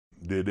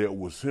that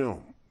was him.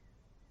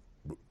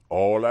 But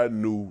all I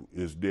knew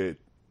is that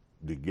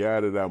the guy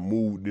that I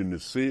moved in the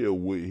cell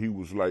with, he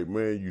was like,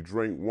 man, you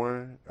drink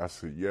wine? I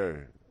said, yeah.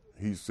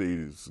 He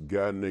said, this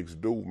guy next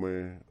door,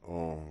 man,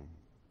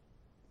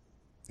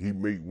 he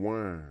make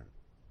wine.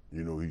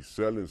 You know, he's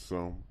selling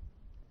some.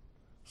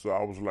 So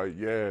I was like,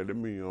 yeah, let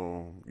me,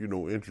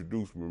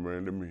 introduce me,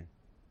 man. Let me,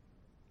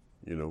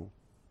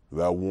 'cause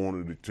I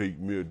wanted to take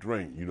me a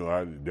drink.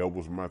 That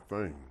was my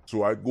thing.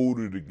 So I go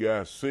to the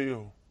guy's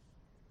cell.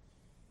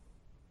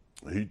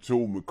 He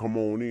told me, come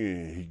on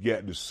in. He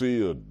got the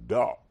cell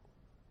dark.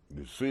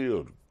 The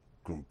cell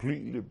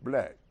completely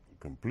black,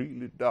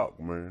 completely dark,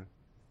 man.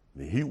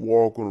 And he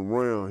walking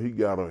around, he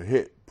got a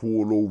hat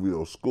pulled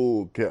over, a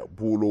skull cap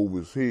pulled over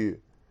his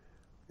head.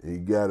 And he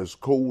got his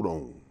coat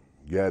on,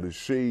 got his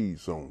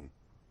shades on.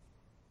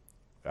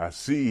 I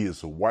see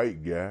it's a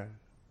white guy,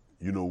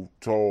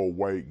 tall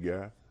white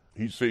guy.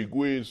 He say,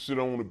 go ahead and sit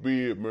on the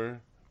bed,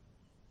 man.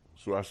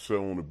 So I sat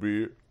on the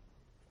bed.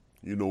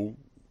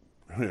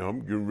 I'm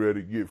getting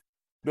ready to get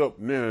up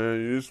now.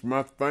 It's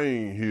my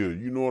thing here.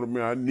 You know what I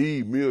mean? I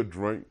need me a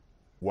drink.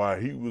 While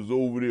he was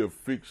over there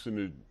fixing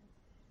it,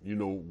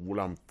 what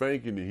I'm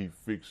thinking that he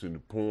fixing the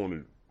pouring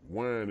the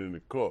wine in the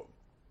cup.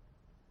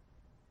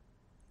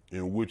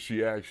 In which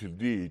he actually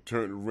did. He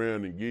turned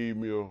around and gave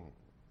me a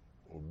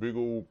big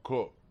old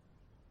cup.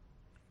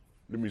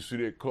 Let me see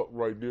that cup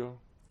right there.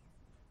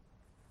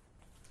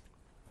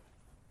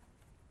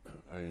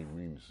 I ain't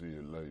mean to say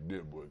it like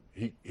that, but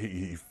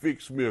he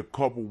fixed me a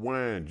cup of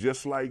wine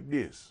just like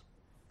this.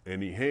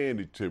 And he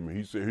handed it to me.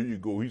 He said, here you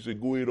go. He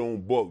said, go ahead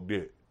on, buck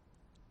that.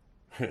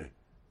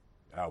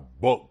 I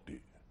bucked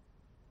it.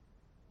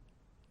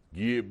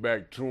 Give it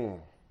back to him.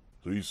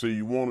 So he said,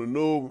 you want to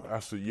know? I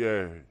said,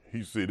 yeah.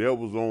 He said, that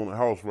was on the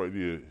house right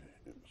there.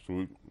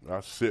 So I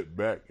sat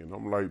back and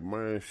I'm like,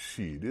 man,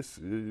 shit,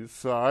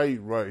 it's all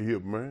right here,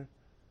 man.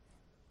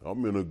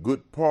 I'm in a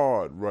good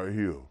part right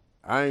here.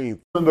 I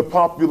ain't in the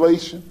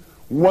population,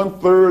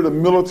 1/3 the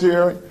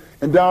military,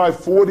 and died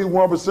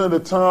 41% of the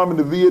time in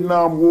the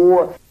Vietnam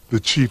War.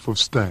 The chief of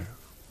staff.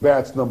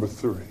 That's number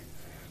 3.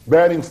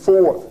 Batting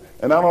 4th,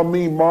 and I don't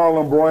mean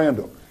Marlon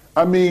Brando.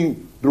 I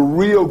mean the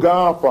real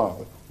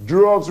godfather.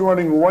 Drugs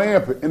running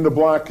rampant in the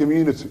black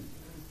community.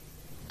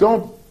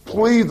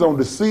 Please don't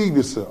deceive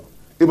yourself.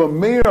 If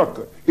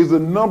America is the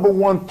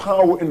 #1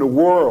 power in the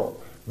world,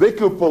 they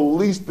could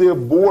police their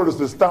borders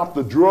to stop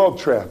the drug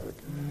traffic.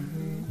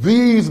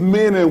 These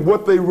men and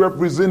what they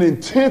represent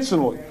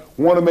intentionally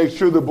want to make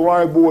sure the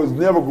black boys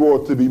never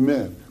grow up to be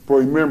men. But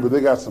remember,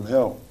 they got some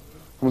help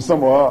from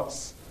some of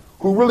us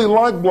who really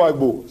like black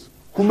boys,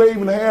 who may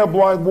even have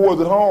black boys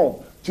at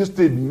home, just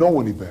didn't know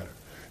any better.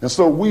 And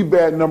so we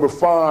bat number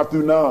 5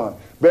 through 9.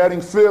 Batting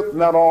 5th,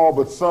 not all,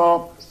 but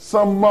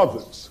some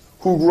mothers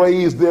who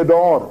raise their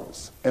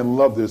daughters and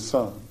love their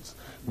sons.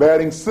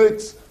 Batting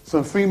 6,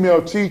 some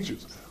female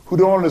teachers who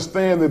don't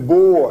understand that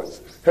boys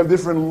have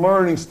different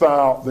learning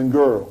style than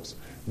girls.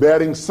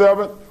 Batting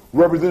 7th,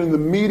 representing the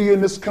media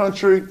in this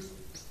country,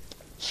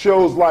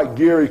 shows like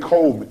Gary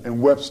Coleman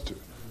and Webster.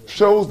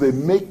 Shows that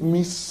make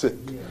me sick.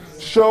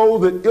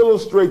 Shows that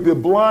illustrate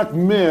that black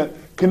men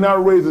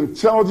cannot raise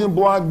intelligent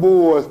black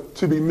boys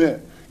to be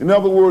men. In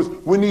other words,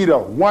 we need a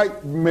white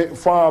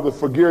father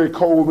for Gary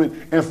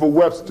Coleman and for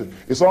Webster.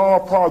 It's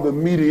all part of the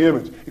media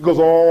image. It goes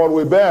all the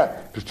way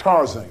back to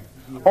Tarzan,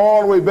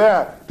 all the way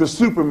back to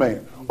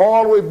Superman,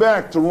 all the way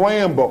back to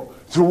Rambo,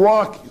 to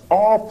Rocky,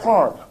 all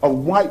part of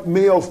white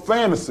male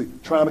fantasy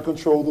trying to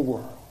control the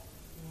world.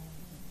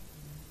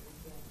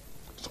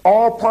 It's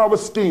all part of a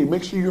scheme.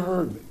 Make sure you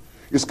heard me.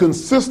 It's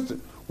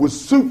consistent with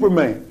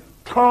Superman,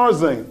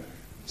 Tarzan,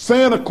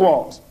 Santa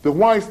Claus, the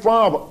white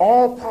father,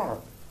 all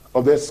part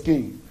of that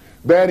scheme.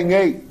 Batting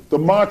 8, the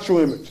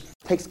macho image.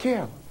 Takes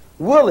care of him.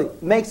 Willie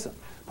makes him.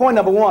 Point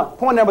number 1.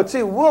 Point number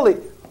 2, Willie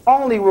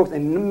only works,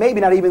 and maybe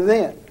not even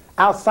then,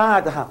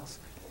 outside the house.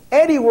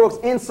 Eddie works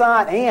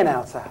inside and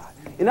outside.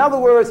 In other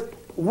words,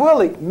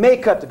 Willie may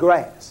cut the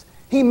grass.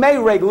 He may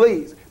rake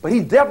leaves, but he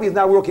definitely is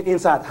not working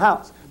inside the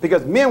house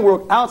because men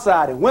work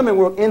outside and women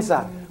work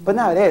inside, but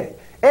not Eddie.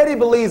 Eddie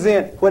believes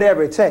in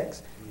whatever it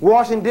takes.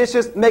 Washing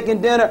dishes,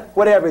 making dinner,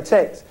 whatever it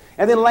takes.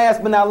 And then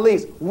last but not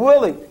least,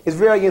 Willie is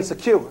very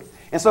insecure.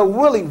 And so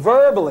Willie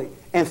verbally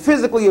and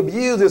physically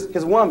abuses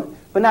his woman,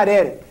 but not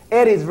Eddie.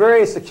 Eddie is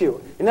very secure.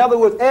 In other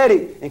words,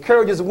 Eddie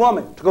encourages a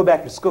woman to go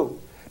back to school,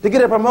 to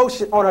get a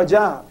promotion on her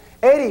job.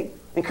 Eddie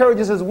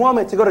encourages his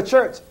woman to go to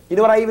church. You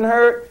know what I even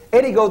heard?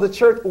 Eddie goes to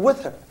church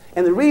with her.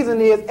 And the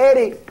reason is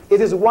Eddie is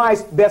his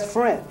wife's best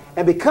friend.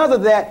 And because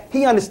of that,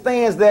 he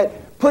understands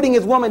that putting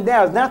his woman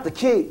down is not the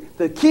key.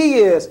 The key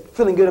is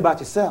feeling good about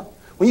yourself.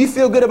 When you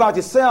feel good about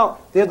yourself,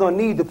 there's no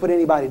need to put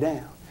anybody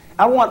down.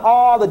 I want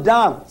all the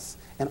Donnas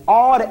and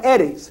all the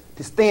Eddies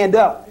to stand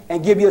up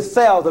and give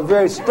yourselves a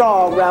very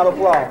strong round of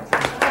applause.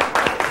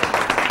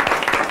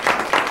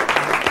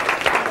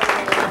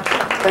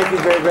 Thank you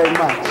very, very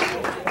much.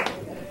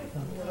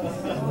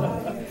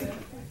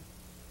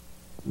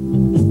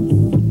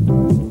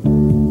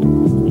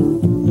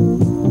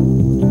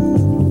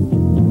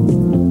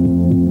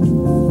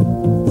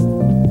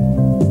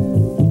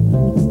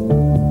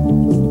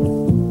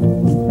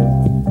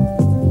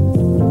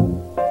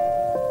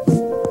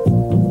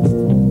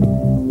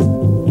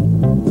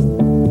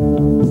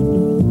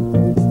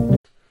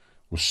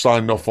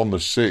 signed off on the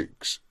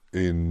 6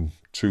 in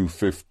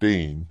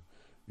 2:15.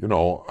 You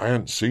know, I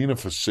hadn't seen her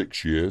for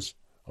 6 years.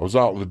 I was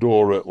out the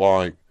door at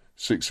like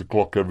 6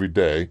 o'clock every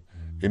day,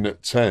 in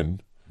at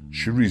 10.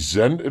 She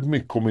resented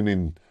me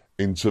coming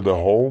into the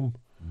home,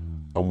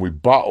 and we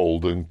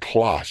battled and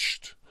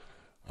clashed,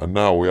 and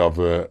now we have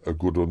a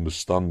good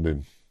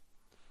understanding.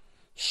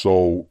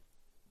 So,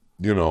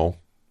 you know,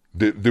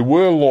 there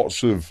were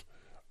lots of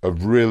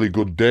really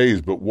good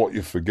days, but what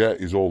you forget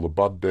is all the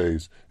bad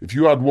days. If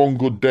you had one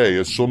good day,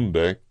 a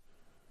Sunday,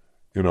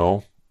 you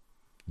know,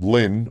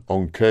 Lynn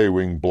on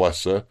K-Wing,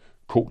 bless her,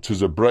 cooked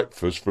us a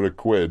breakfast for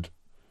 £1.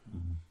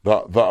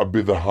 That'd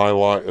be the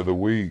highlight of the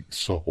week.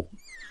 So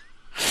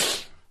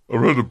I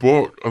read a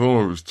book, I don't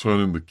know if it was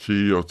Turning the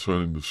Key or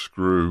Turning the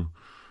Screw.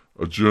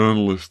 A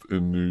journalist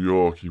in New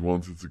York, he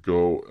wanted to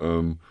go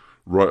and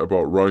write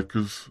about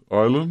Rikers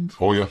Island.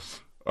 Oh,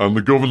 yes. And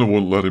the governor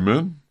wouldn't let him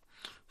in.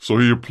 So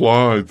he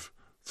applied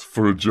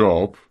for a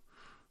job,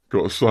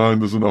 got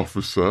assigned as an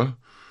officer,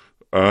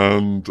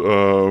 and,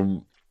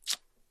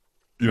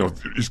 you know,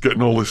 he's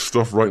getting all this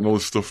stuff, writing all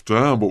this stuff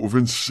down. But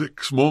within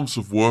 6 months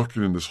of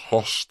working in this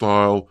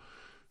hostile,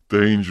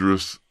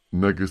 dangerous,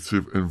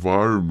 negative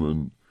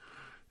environment,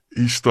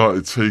 he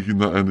started taking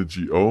that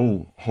energy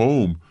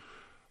home,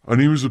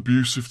 and he was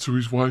abusive to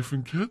his wife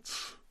and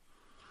kids.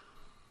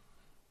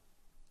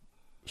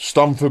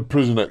 Stanford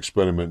Prison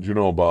Experiment, do you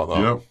know about that?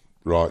 Yeah.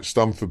 Right,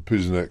 Stanford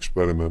Prison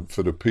Experiment,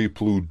 for the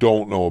people who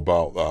don't know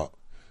about that.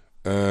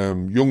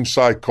 Young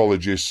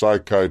psychologists,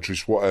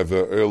 psychiatrists,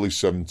 whatever, early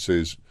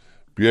 70s,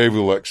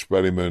 behavioural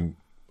experiment,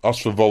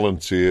 asked for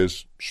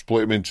volunteers,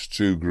 split them into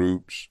 2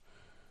 groups.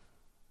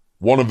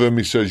 One of them,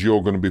 he says,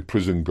 you're going to be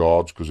prison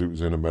guards, because it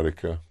was in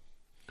America.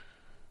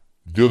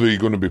 The other, you're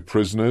going to be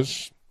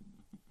prisoners.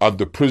 At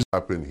the prison...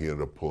 happened, he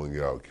ended up pulling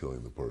out,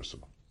 killing the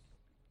person.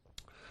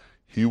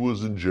 He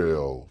was in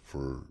jail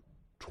for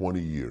 20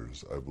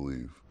 years, I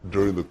believe.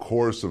 During the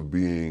course of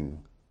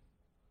being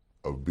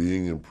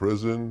in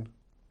prison,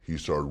 he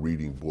started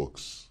reading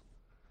books.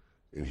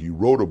 And he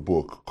wrote a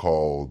book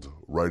called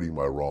Righting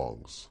My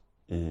Wrongs.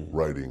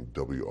 Writing,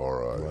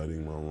 W-R-I.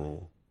 Righting My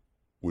Wrongs.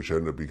 Which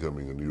ended up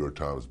becoming a New York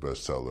Times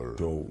bestseller.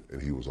 Dope. And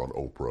he was on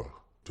Oprah.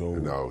 Dope.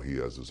 And now he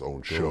has his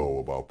own show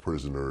about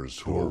prisoners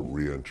who are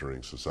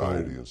re-entering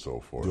society and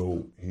so forth.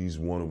 Dope. He's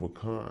one of a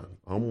kind.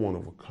 I'm one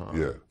of a kind.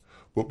 Yeah.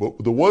 But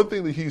the one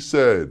thing that he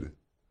said,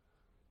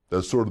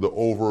 that's sort of the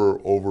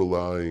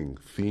overlying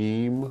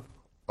theme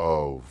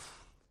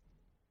of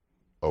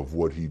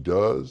what he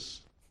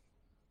does,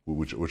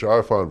 which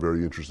I find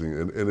very interesting,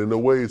 and in a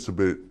way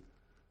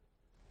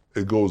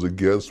it goes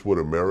against what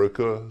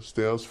America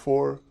stands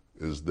for,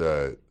 is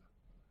that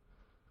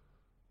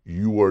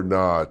you are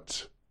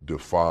not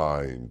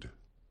defined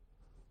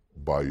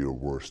by your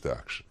worst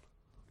action.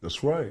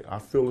 That's right. I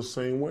feel the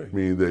same way.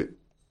 Meaning that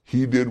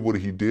he did what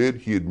he did.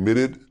 He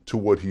admitted to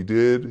what he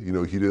did. You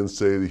know, he didn't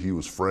say that he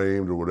was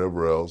framed or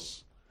whatever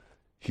else.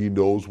 He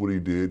knows what he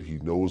did. He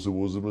knows it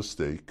was a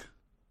mistake.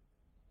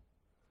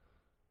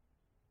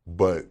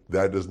 But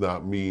that does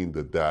not mean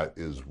that that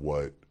is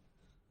what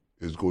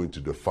is going to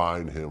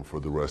define him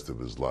for the rest of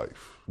his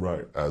life.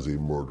 Right. As a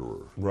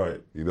murderer.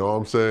 Right. You know what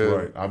I'm saying?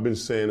 Right. I've been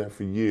saying that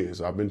for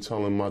years. I've been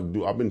telling my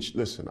dude,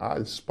 listen, I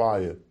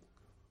inspire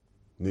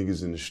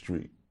niggas in the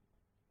street.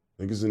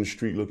 Niggas in the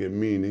street look at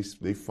me and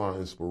they find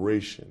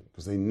inspiration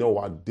because they know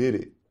I did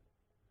it.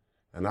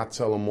 And I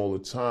tell them all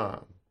the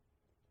time,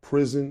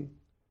 prison,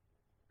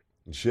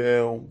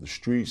 jail, the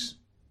streets,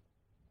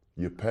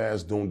 your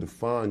past don't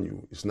define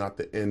you. It's not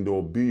the end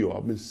or be all.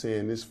 I've been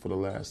saying this for the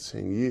last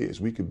 10 years.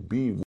 We could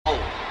be.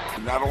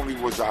 Not only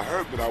was I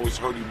hurt, but I was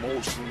hurt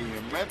emotionally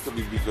and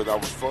mentally because I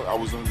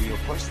was under the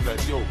impression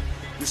that, yo,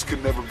 this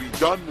could never be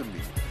done to me.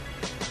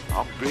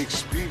 I'm Big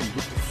Speedy.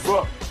 What the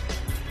fuck?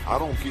 I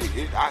don't get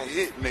hit. I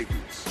hit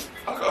niggas.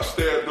 I got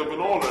stabbed up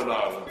and all that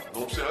island. You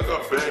know what I'm saying? I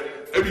got bad.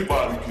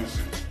 Everybody gets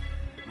it.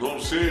 You know what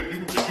I'm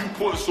saying? If you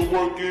put some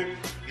work in,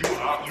 you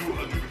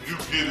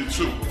get it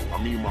too. I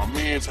mean, my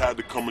mans had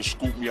to come and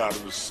scoop me out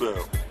of the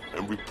cell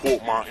and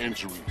report my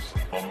injuries.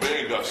 My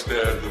man got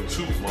stabbed up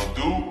too. My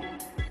dude,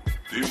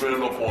 they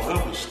ran up on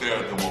him and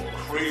stabbed him up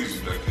crazy.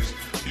 Like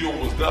he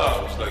almost died.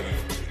 It was like an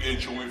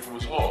inch away from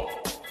his heart.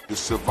 The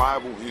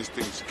survival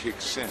instincts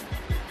kicks in.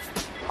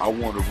 I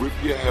want to rip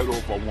your head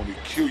off. I want to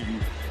kill you.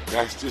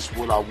 That's just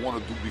what I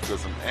want to do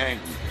because I'm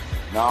angry.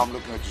 Now I'm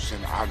looking at you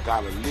saying, I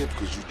gotta live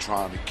because you're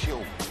trying to kill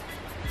me.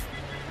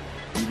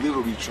 You're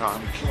literally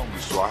trying to kill me,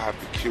 so I have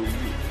to kill you. You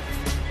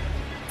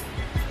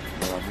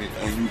know what I mean?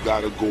 And you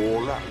gotta go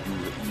all out.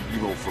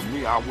 You know, for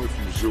me, I went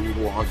from 0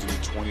 to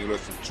 120 in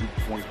less than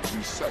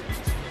 2.3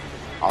 seconds.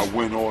 I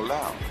went all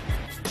out.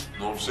 You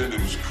know what I'm saying?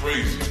 It was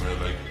crazy, man.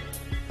 Like,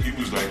 he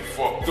was like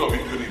fucked up. He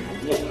couldn't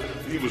even walk.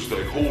 He was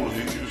like holding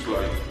him. He was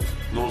like,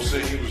 you know what I'm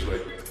saying? He was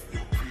like, yo,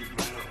 breathe,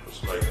 man.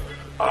 It's like,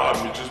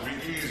 man, just be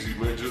easy,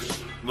 man. Just,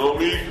 you know what I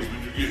mean? Because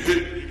when you get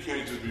hit, you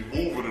can't just be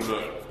moving or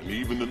nothing. And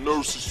even the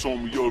nurses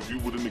told me, yo, if you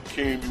wouldn't have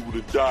came, you would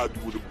have died.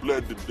 You would have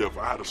bled to death.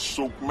 I had a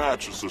soaked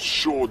mattress, a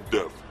sure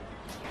death.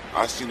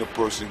 I seen a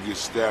person get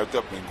stabbed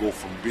up and go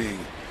from being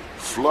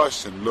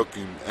flush and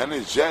looking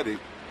energetic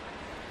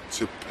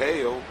to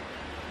pale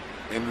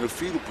and in the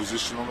fetal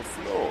position on the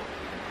floor,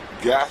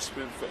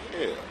 gasping for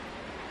air.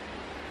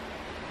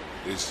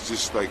 It's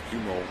just like, you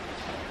know,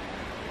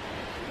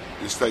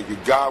 it's like the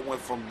guy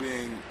went from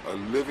being a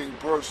living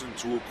person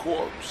to a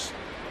corpse.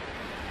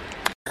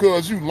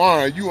 Because you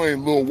lying, you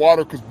ain't Lil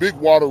Water, because Big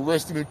Water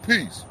resting in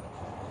peace.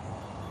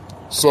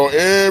 So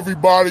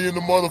everybody in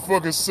the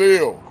motherfucking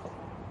cell,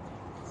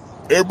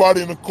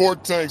 everybody in the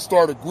court tank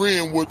started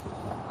agreeing with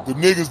the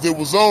niggas that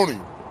was on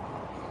him.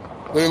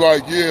 They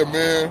like, yeah,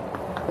 man,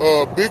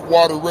 Big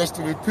Water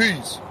resting in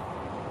peace.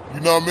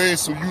 You know what I mean?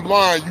 So you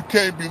lying, you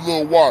can't be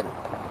Lil Water.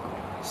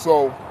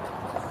 So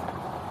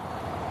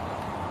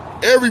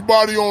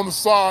everybody on the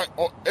side,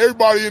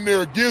 everybody in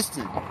there against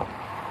him.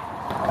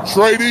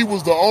 Trey D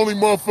was the only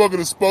motherfucker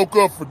that spoke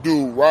up for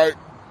dude, right?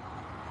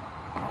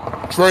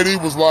 Trey D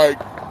was like,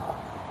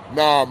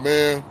 nah,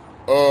 man,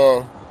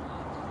 Lil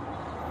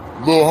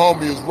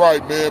homie is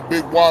right, man.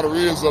 Big Water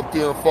is up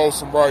there in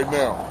Folsom right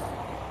now.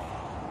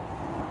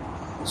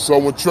 So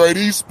when Trey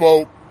D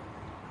spoke,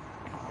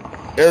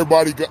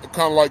 everybody kind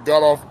of like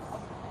got off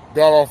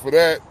of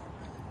that.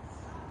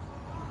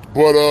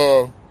 But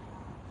the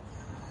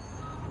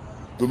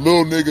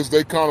little niggas,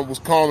 they kind of was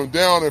calming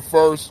down at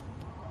first.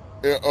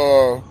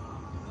 And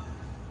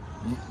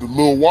the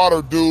Lil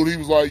Water dude, he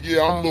was like,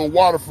 yeah, I'm Lil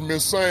Water from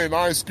Insane.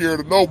 I ain't scared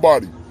of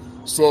nobody.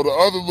 So the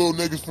other little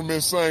niggas from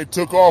Insane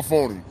took off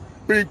on him.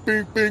 Bing,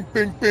 bing, bing,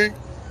 bing, bing.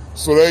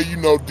 So they, you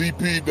know,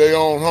 DP'd their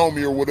own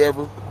homie or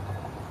whatever.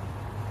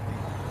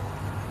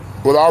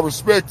 But I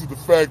respected the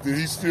fact that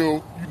he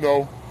still, you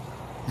know,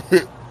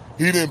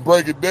 he didn't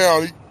break it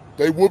down.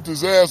 They whooped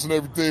his ass and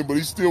everything, but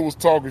he still was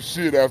talking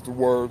shit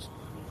afterwards.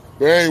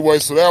 But anyway,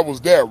 so that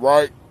was that,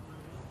 right?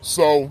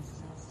 So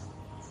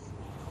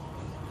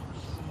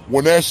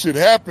when that shit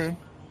happened,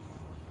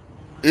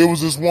 it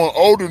was this one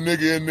older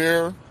nigga in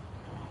there,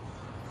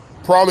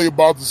 probably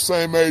about the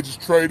same age as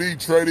Trey D.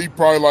 Trey D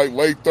probably like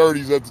late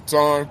 30s at the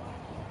time.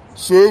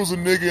 So it was a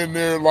nigga in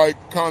there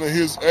like kind of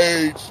his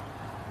age,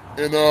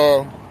 and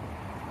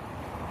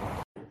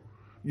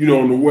you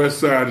know, on the west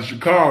side of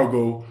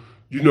Chicago,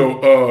 you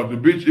know, the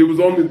date was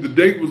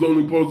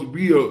only supposed to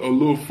be a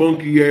little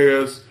funky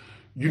ass,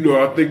 you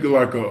know, I think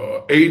like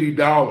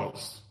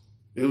 $80.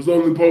 It was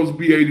only supposed to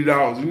be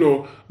 $80. You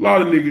know, a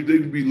lot of niggas,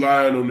 they'd be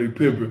lying on their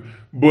pimping.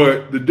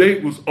 But the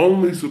date was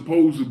only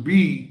supposed to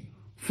be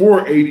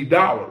for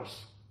 $80.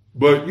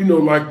 But, you know,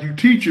 like you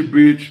teach a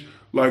bitch,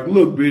 like,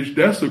 look, bitch,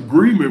 that's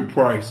agreement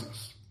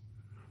prices.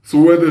 So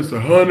whether it's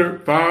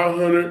 100,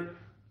 500,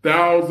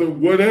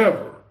 1,000,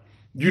 whatever,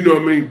 you know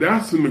what I mean?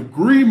 That's an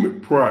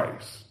agreement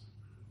price.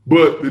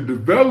 But the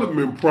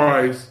development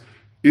price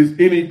is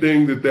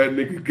anything that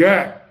nigga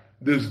got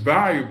that's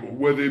valuable,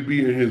 whether it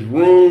be in his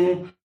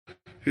room,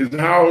 his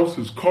house,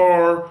 his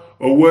car,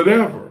 or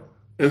whatever.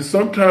 And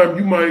sometimes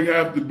you might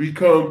have to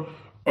become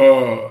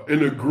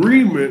an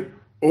agreement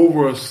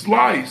over a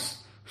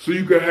slice so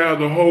you can have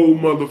the whole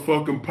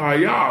motherfucking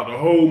payah, the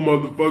whole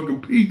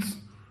motherfucking pizza.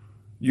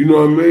 You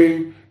know what I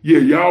mean? Yeah,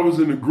 y'all was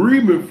in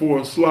agreement for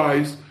a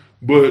slice,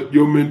 but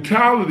your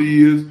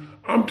mentality is,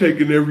 I'm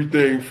taking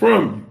everything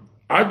from you.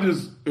 I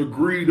just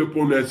agreed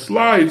upon that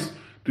slice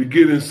to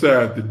get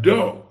inside the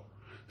dough.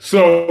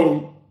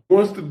 So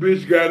once the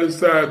bitch got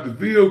inside the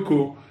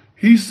vehicle,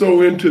 he's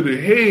so into the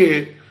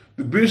head,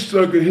 the bitch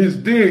sucking his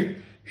dick,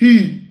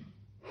 you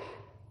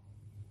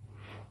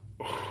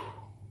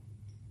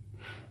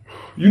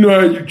know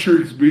how you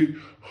tricks be.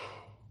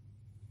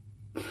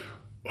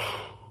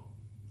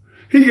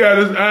 He got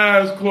his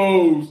eyes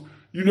closed,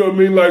 you know what I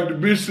mean? Like the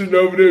bitch sitting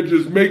over there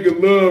just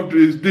making love to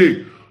his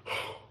dick.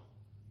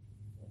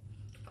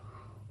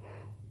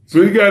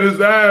 So he got his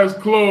eyes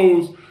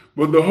closed,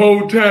 but the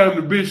whole time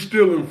the bitch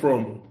stealing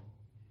from him.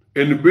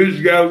 And the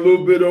bitch got a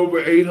little bit over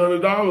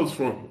 $800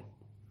 from him.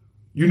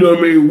 You know what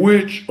I mean?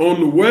 Which on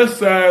the west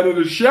side of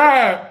the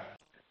Chi,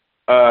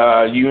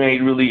 you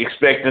ain't really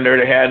expecting her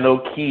to have no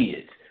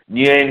kids.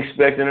 You ain't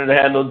expecting her to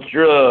have no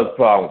drug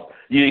problems.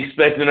 You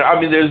expecting her,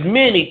 I mean, there's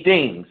many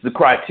things, the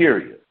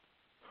criteria.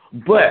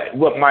 But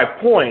what my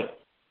point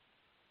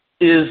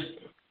is,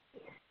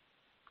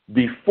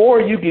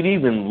 before you can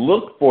even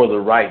look for the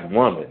right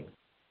woman,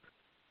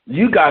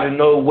 you got to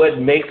know what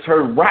makes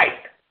her right.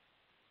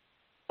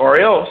 Or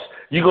else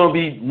you're going to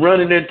be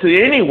running into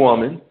any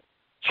woman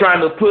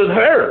trying to put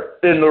her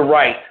in the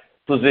right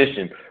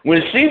position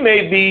when she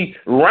may be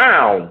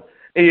round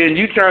and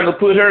you trying to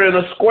put her in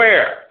a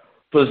square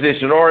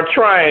position or a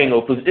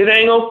triangle position. It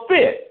ain't going to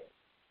fit.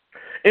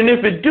 And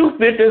if it do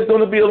fit, there's going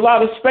to be a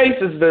lot of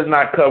spaces that's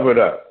not covered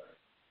up.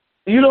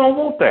 You don't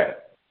want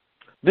that.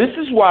 This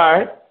is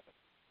why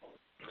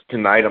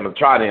tonight I'm going to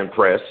try to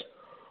impress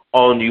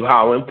on you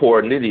how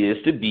important it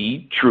is to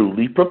be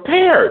truly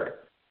prepared.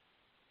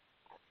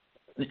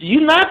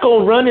 You're not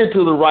going to run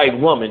into the right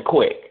woman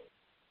quick.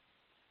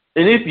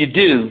 And if you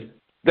do,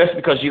 that's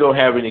because you don't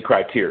have any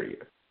criteria.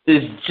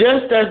 It's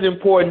just as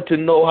important to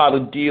know how to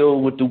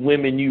deal with the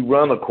women you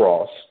run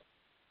across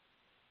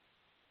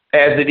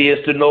as it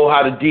is to know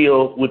how to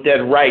deal with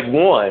that right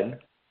one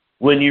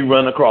when you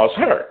run across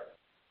her.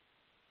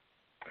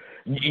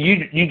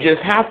 You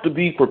just have to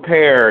be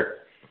prepared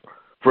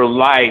for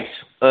life's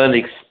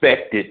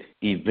unexpected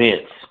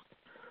events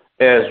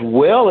as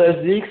well as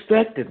the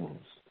expected ones.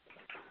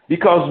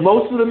 Because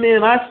most of the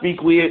men I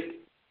speak with,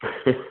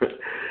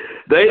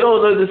 they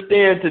don't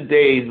understand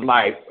today's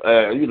life,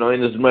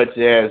 in as much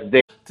as they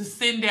to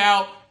send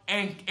out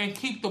and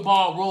keep the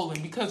ball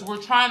rolling, because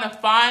we're trying to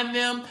find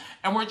them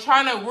and we're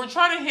trying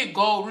to hit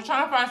gold. We're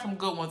trying to find some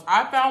good ones.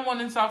 I found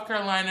one in South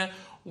Carolina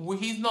where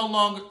he's no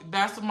longer,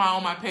 that's on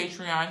my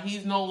Patreon.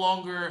 He's no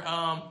longer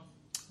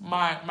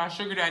my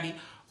sugar daddy.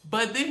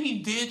 But then he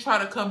did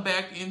try to come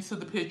back into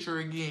the picture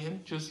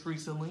again just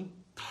recently.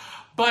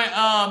 But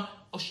on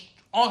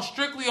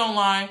strictly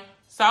online,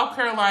 South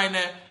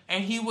Carolina,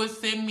 and he would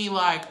send me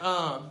like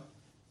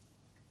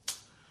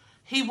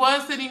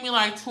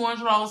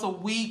 $200 a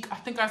week. I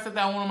think I said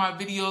that in one of my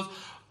videos.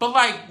 But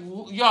like,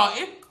 y'all,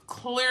 it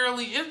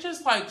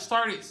just like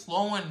started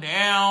slowing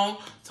down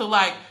to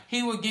like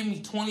he would give me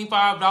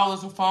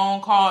 $25 a phone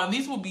call, and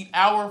these would be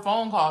hour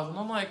phone calls, and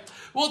I'm like,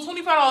 well,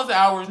 $25 an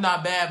hour is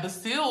not bad, but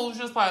still it was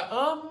just like,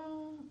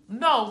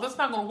 no, that's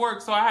not gonna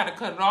work. So I had to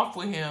cut it off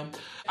with him.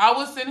 I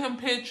would send him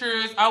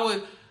pictures. I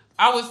would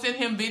send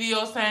him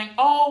videos saying,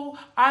 oh,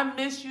 I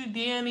miss you,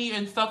 Danny,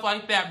 and stuff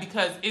like that,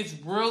 because it's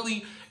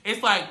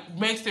like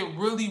makes it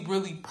really,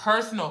 really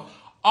personal.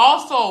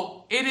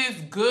 Also, it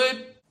is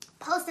good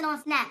posting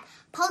on Snap,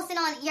 posting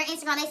on your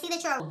Instagram. They see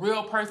that you're a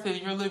real person,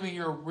 you're living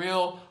your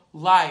real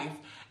life.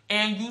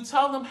 And you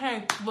tell them,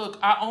 hey, look,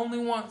 I only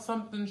want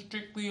something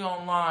strictly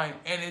online,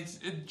 and it's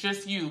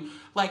just you.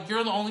 Like,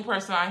 you're the only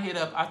person I hit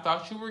up. I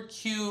thought you were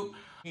cute.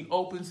 Be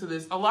open to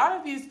this. A lot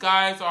of these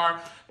guys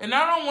are, and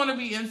I don't want to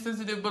be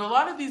insensitive, but a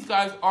lot of these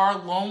guys are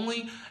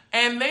lonely,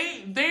 and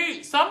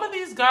some of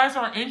these guys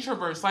are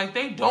introverts. Like,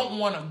 they don't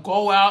want to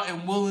go out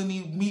and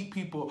willingly meet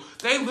people.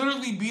 They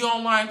literally be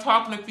online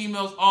talking to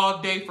females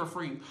all day for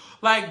free.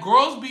 Like,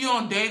 girls be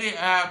on dating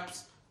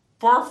apps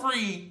for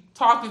free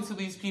talking to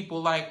these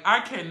people. Like, I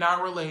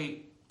cannot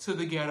relate to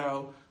the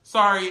ghetto.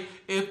 Sorry,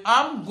 if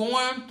I'm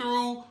going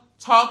through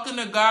talking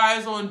to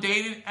guys on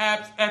dating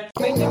apps at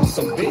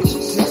some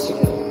bitches.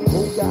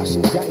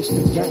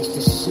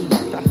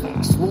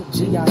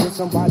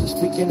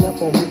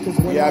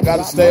 Yeah, I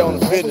gotta stay on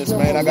the fitness,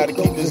 man. I gotta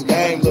keep this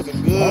game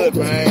looking good,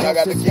 man. I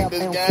gotta keep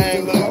this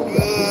game looking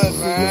good,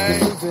 man.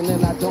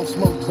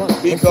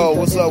 Biko,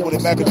 what's up with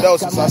it?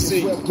 Macadosis, I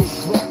see you.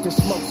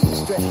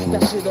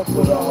 That shit up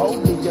with a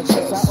hole in your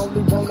chest. I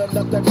only wanna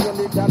love that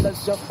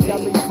 $20 show.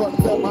 Got me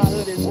fucked up, my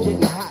hood is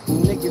getting hot.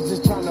 Niggas is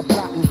trying to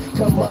plot and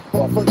come up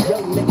off a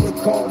young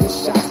nigga call the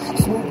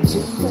shots. Smooth G,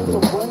 the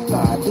one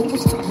lie, do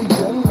is to be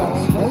done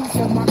now. One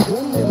for my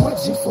gun and my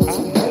G for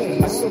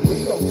today. I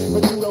Cerrito,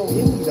 but you don't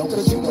hear me though,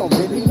 cause you don't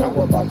really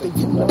know about the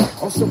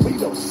on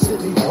Cerrito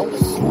City,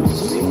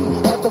 Smooth G,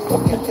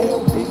 motherfucking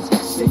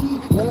LBC.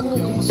 None of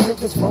these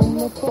niggas from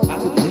the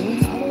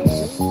fucking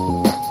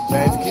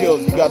man,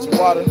 Kills, you got your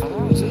water?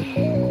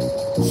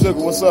 Sugar,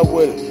 what's up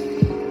with it?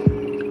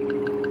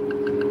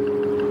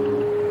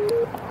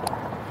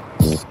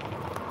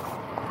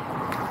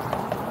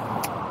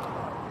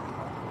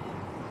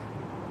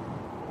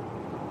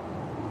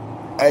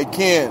 Hey,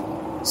 Ken,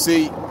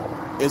 see,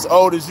 as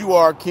old as you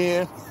are,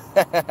 Ken,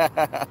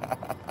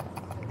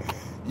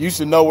 you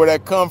should know where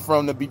that come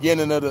from, the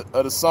beginning of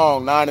the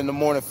song, 9 in the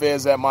morning,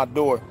 feds at my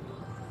door.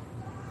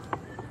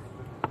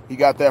 He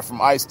got that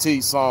from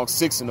Ice-T song,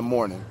 6 in the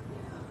morning.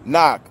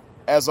 Knock,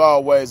 as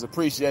always,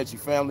 appreciate you,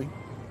 family.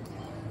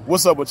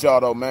 What's up with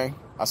y'all, though, man?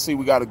 I see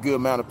we got a good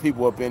amount of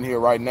people up in here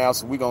right now,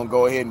 so we're going to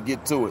go ahead and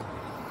get to it.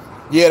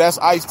 Yeah, that's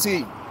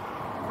Ice-T.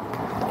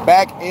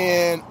 Back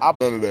in...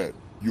 None of that.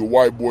 You're a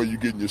white boy, you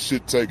getting your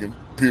shit taken,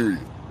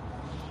 period.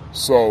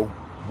 So,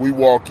 we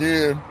walk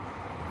in,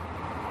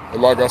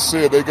 and like I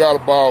said, they got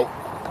about...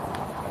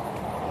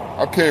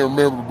 I can't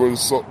remember, but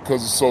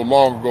because it's so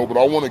long ago, but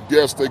I want to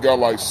guess they got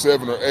like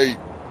 7 or 8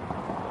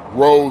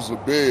 rows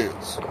of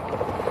beds.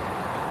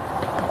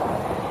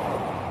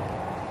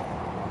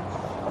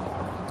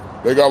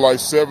 They got like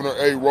 7 or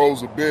 8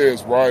 rows of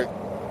beds, right?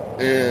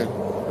 And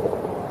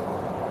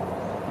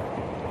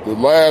the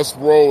last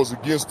row is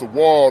against the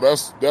wall.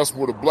 That's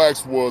where the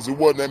blacks was. It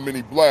wasn't that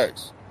many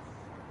blacks.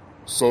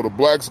 So the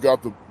blacks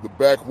got the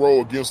back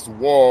row against the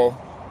wall,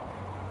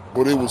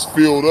 but it was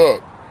filled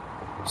up.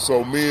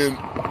 So me and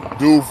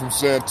dude from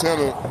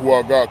Santana, who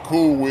I got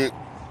cool with,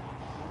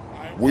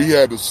 we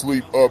had to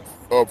sleep up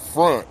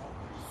front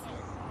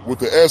with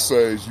the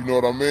essays, you know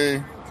what I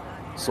mean?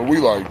 So we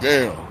like,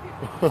 damn.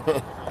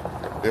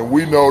 And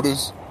we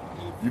noticed,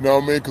 you know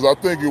what I mean? Because I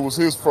think it was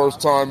his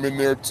first time in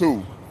there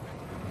too.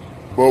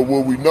 But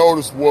what we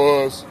noticed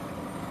was,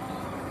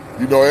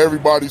 you know,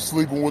 everybody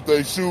sleeping with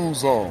their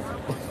shoes on.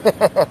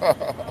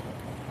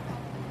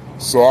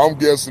 So I'm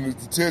guessing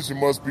the tension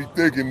must be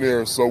thick in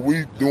there. So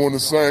we doing the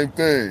same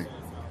thing.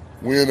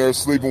 We in there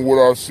sleeping with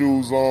our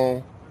shoes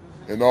on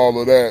and all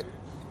of that.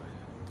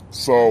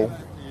 So,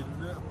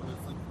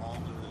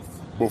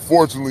 but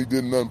fortunately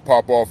didn't nothing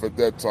pop off at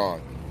that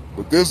time.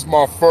 But this is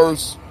my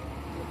first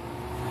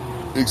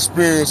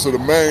experience of the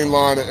main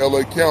line in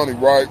LA County,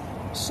 right?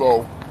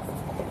 So,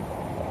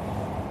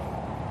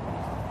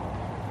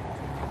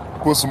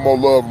 put some more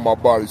love in my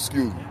body,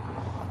 excuse me.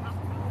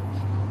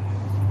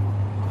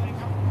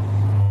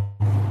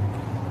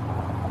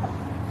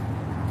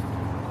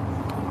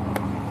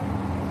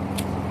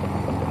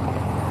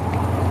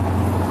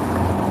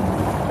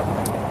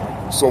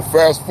 So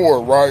fast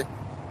forward, right?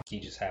 He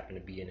just happened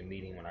to be in a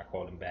meeting when I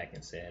called him back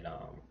and said,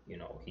 you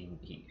know,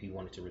 he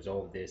wanted to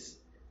resolve this,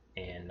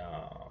 and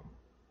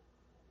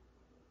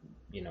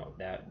you know,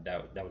 that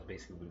was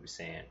basically what he was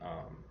saying.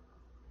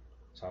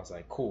 So I was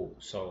like, cool.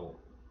 So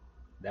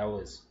that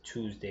was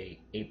Tuesday,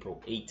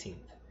 April 18th.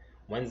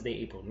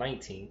 Wednesday, April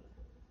 19th,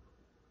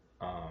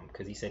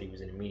 because he said he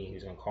was in a meeting, he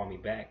was gonna call me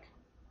back.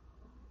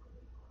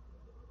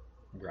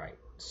 Right.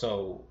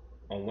 So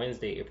on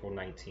Wednesday, April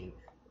 19th,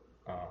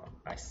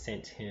 I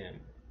sent him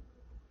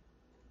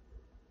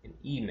an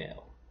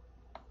email.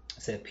 I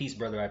said, peace,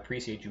 brother. I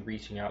appreciate you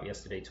reaching out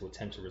yesterday to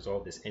attempt to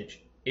resolve this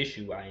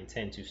issue. I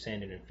intend to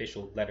send an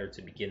official letter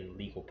to begin the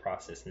legal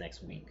process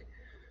next week.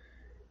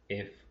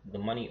 If the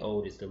money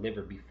owed is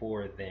delivered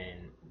before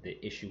then, the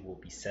issue will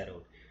be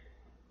settled.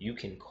 You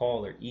can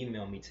call or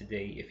email me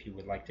today if you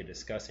would like to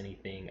discuss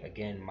anything.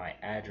 Again, my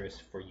address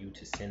for you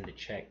to send the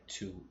check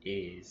to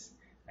is,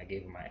 I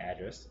gave him my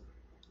address.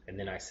 And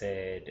then I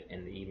said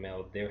in the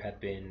email, there have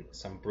been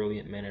some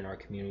brilliant men in our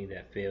community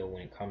that fail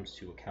when it comes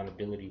to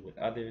accountability with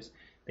others.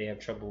 They have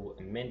trouble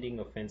amending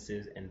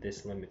offenses, and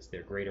this limits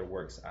their greater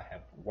works. I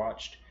have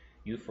watched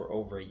you for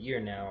over a year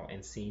now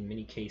and seen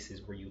many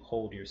cases where you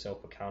hold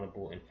yourself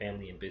accountable in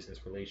family and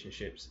business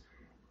relationships.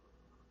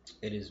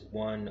 It is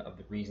one of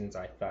the reasons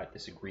I thought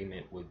this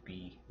agreement would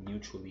be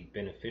mutually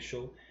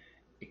beneficial.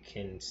 It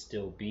can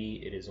still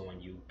be. It is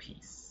on you.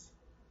 Peace.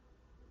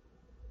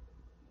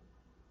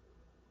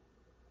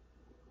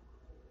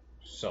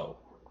 So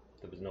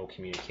there was no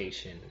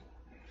communication.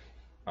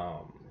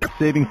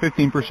 Saving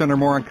 15% or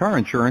more on car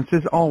insurance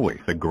is always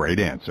a great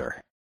answer.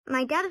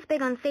 My dad is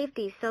big on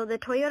safety, so the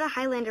Toyota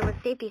Highlander with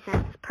safety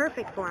sense is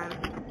perfect for him.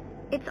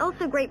 It's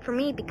also great for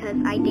me because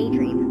I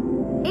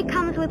daydream. It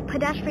comes with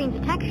pedestrian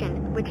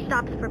detection, which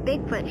stops for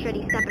Bigfoot should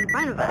he step in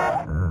front of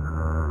us.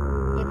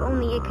 If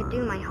only it could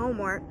do my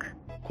homework.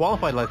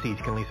 Qualified lessees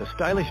can lease a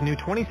stylish new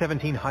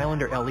 2017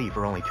 Highlander LE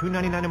for only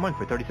 $299 a month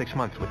for 36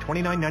 months with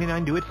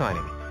 $29.99 due at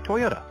signing.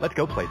 Toyota, let's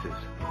go places.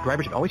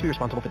 Drivers should always be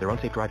responsible for their own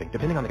safe driving.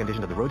 Depending on the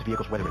condition of the roads,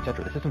 vehicles, weather,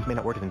 etc., the systems may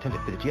not work as intended.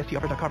 Visit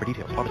gstoffers.com for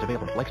details. Offers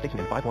available in Flex Station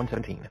and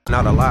 5117.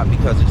 Not a lot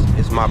because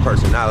it's my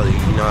personality,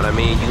 you know what I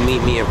mean? You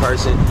meet me in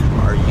person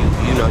or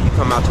you know, you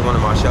come out to one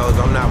of my shows.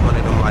 I'm not one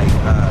of them like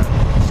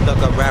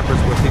stuck-up rappers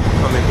where people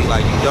come and be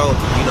like, you dope,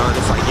 you know, and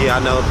it's like, yeah,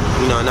 I know,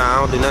 you know, nah, I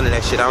don't do none of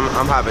that shit. I'm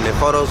hopping in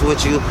photos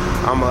with you.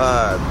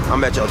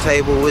 I'm at your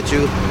table with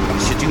you.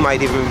 Shit, you might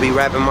even be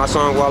rapping my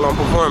song while I'm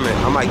performing.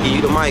 I might give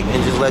you the mic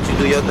and just let you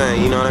do your thing,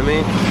 you know what I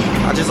mean?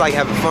 I just like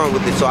having fun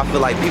with it, so I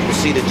feel like people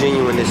see the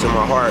genuineness in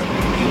my heart,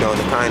 you know,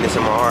 the kindness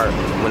in my heart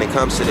when it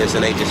comes to this,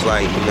 and they just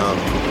like, you know,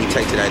 we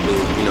take to that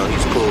dude, you know,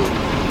 he's cool.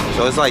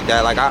 So it's like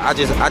that. Like I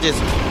just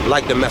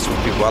like to mess with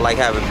people. I like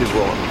having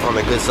people on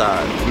the good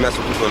side, mess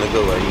with people in a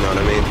good way. You know what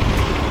I mean?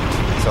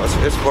 So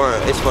it's fun.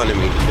 It's fun to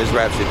me. This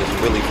rap shit is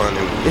really fun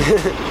to me.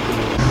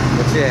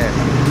 But yeah,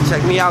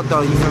 check me out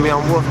though. You feel me?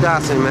 I'm Wolf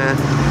Dotson, man.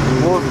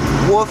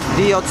 Wolf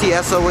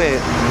D-O-T-S-O-N.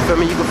 You feel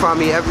me? You can find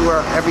me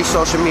everywhere, every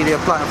social media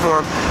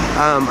platform.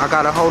 I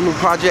got a whole new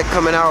project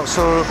coming out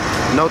soon.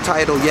 No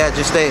title yet.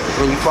 Just stay.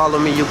 When you follow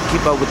me, you can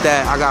keep up with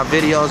that. I got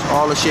videos,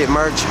 all the shit,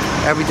 merch,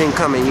 everything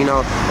coming. You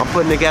know, I'm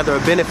putting together a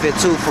benefit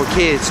too for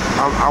kids.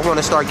 I want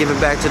to start giving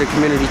back to the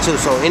community too.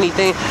 So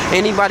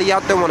anybody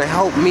out there want to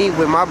help me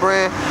with my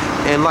brand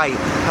and like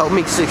help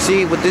me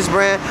succeed with this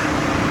brand,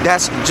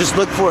 that's just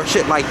look for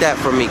shit like that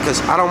from me, because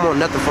I don't want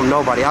nothing from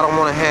nobody. I don't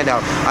want a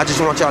handout. I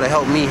just want y'all to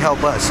help me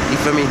help us. You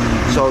feel me?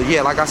 So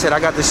yeah, like I said, I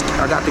got the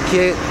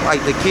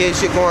kid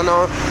shit going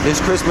on.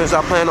 This Christmas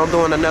I plan on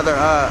doing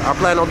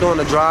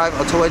a drive,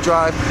 a toy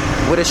drive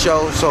with a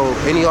show. So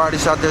any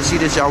artists out there see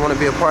this, y'all want to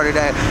be a part of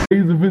that.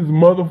 If it's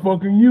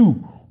motherfucking you.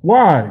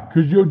 Why?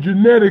 Because your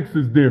genetics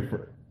is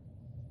different.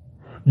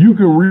 You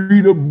can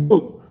read a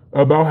book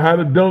about how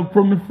to dunk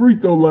from the free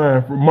throw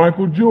line from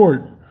Michael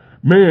Jordan.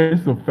 Man,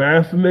 it's a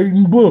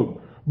fascinating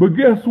book. But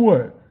guess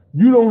what?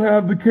 You don't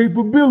have the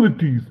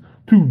capabilities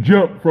to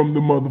jump from the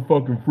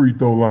motherfucking free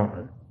throw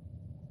line.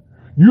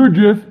 You're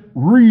just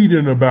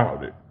reading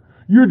about it.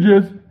 You're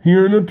just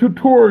hearing a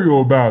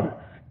tutorial about it.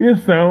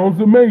 It sounds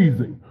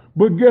amazing.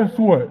 But guess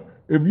what?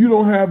 If you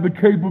don't have the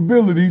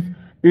capabilities,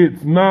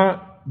 it's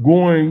not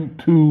going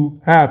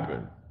to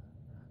happen.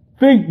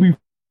 Think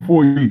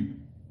before you eat.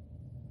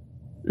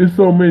 There's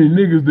so many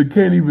niggas that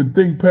can't even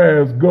think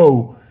past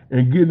go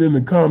and get in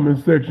the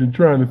comment section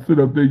trying to sit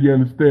up there, you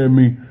understand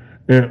me,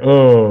 and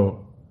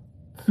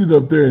sit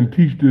up there and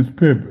teach this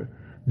pimping.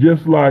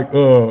 Just like,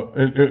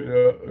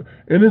 and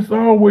it's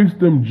always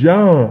them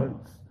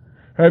Johns.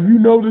 Have you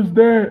noticed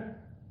that?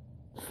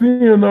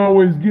 Seeing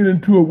always get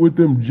into it with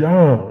them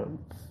Johns.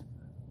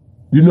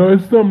 You know,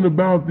 it's something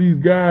about these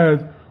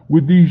guys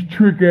with these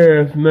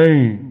trick-ass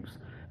names.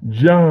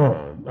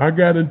 John. I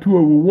got into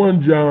it with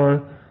one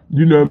John,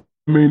 you know what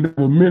I mean,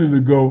 a minute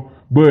ago,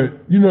 but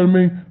you know what I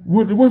mean?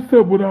 What's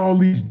up with all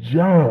these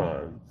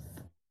Johns?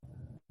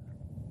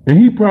 And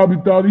he probably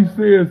thought he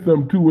said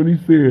something too when he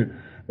said,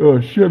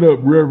 shut up,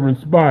 Reverend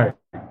Spike.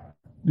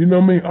 You know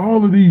what I mean?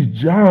 All of these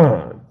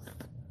Johns.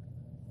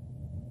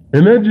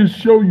 And that just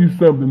show you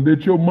something,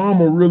 that your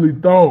mama really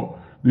thought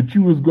that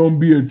you was going to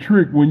be a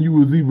trick when you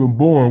was even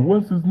born.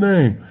 What's his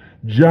name?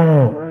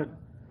 John.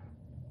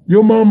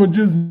 Your mama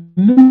just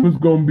knew you was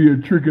going to be a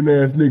tricking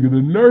ass nigga.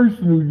 The nurse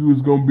knew you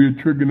was going to be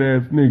a tricking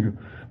ass nigga.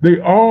 They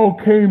all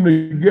came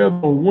together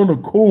on one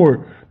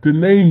accord to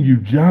name you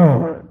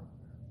John.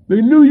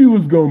 They knew you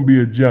was going to be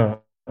a John.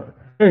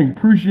 Hey,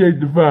 appreciate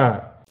the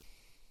vibe.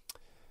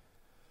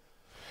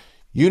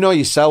 You know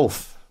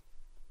yourself,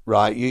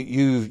 right?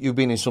 You've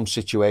been in some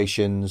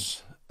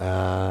situations, you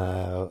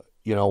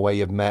know, where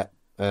you've met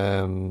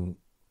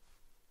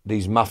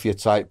these mafia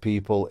type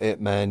people,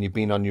 hitmen. You've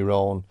been on your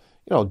own,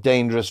 you know,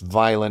 dangerous,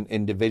 violent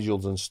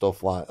individuals and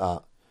stuff like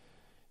that.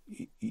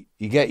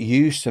 You get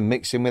used to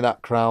mixing with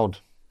that crowd,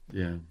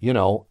 you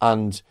know,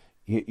 and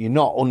you're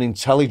not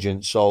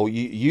unintelligent. So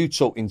you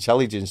took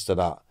intelligence to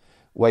that.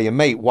 Where your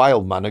mate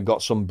Wildman had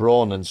got some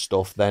brawn and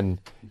stuff, then,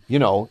 you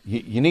know,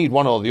 you need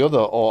one or the other,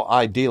 or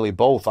ideally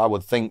both, I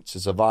would think, to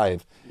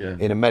survive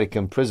in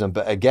American prison.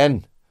 But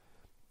again,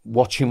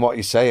 watching what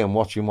you say and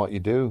watching what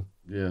you do.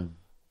 Yeah.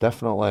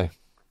 Definitely.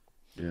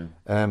 Yeah.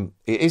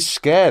 It is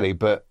scary,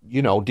 but,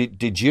 you know,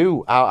 did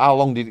you, how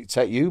long did it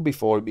take you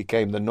before it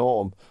became the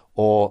norm?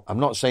 Or, I'm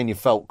not saying you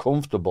felt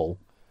comfortable,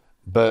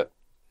 but,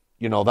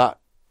 you know,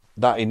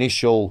 that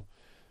initial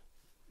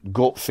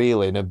gut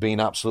feeling of being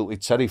absolutely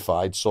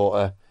terrified, sort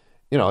of,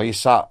 you know, you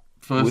sat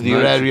with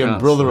your Aryan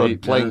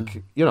Brotherhood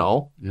playing, you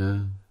know,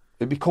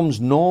 it becomes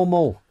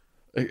normal.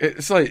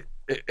 It's like,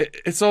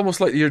 it's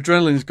almost like your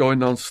adrenaline's going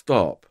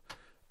non-stop,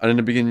 and in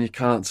the beginning you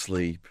can't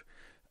sleep,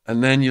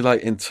 and then you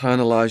like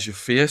internalize your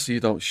fear so you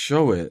don't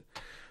show it,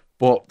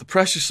 but the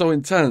pressure's so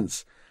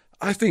intense,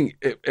 I think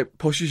it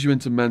pushes you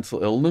into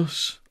mental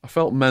illness. I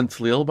felt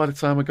mentally ill by the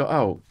time I got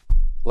out.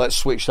 Let's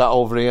switch that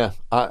over here.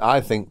 I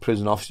think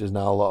prison officers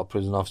now, a lot of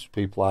prison officer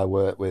people I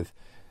work with,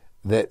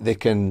 they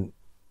can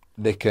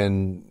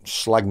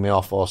slag me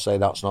off or say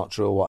that's not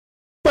true.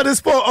 But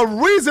it's for a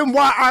reason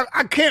why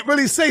I can't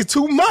really say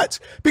too much,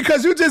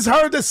 because you just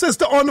heard the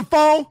sister on the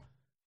phone.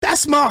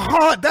 That's my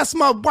heart. That's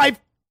my wife.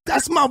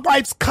 That's my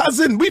wife's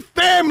cousin. We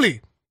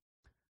family.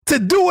 To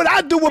do what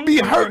I do would be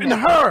hurting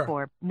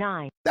her.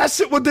 That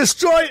shit would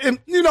destroy, and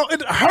you know,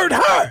 it hurt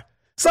her.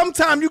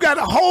 Sometimes you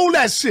gotta hold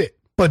that shit.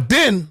 But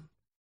then,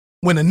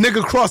 when a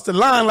nigga cross the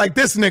line like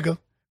this nigga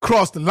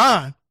crossed the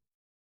line,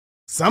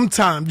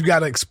 sometimes you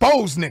gotta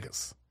expose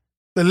niggas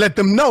to let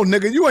them know,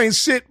 nigga, you ain't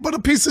shit but a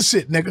piece of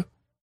shit, nigga.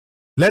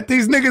 Let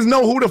these niggas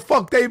know who the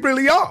fuck they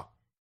really are.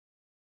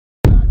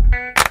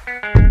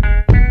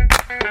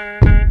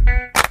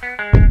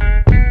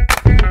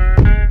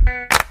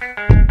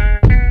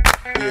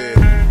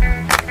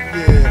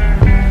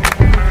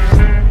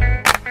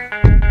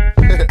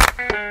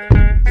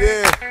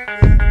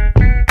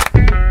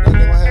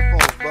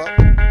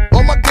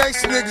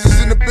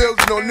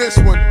 On this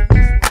one,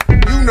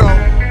 you know,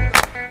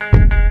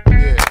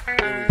 yeah,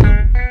 here we go.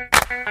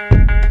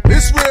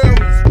 It's real.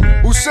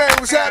 Hussein,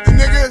 what's happening,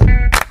 nigga?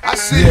 I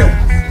see you.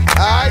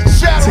 Alright,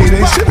 shadows. See,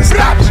 they should have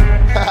stopped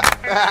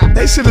you.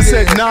 They should have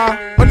said, nah,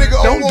 my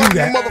nigga, don't do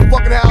that.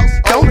 Motherfucking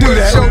house. Don't do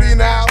that. Jody in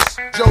the house.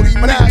 Jody,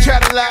 my nigga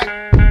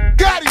Cadillac.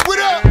 Gotti, what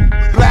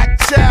up? Black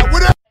Chad,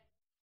 what up?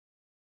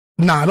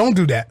 Nah, don't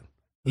do that.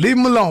 Leave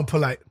him alone,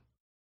 Polite.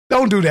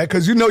 Don't do that,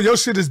 because you know your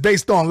shit is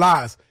based on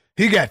lies.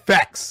 He got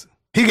facts.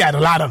 He got a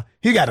lot of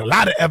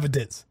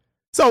evidence.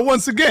 So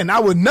once again, I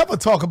would never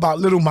talk about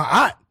Little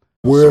Ma'at.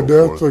 Well,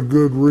 that's a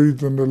good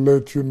reason to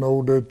let you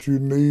know that you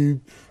need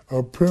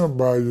a pimp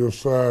by your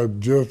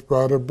side, just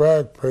by the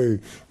back pay,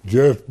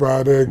 just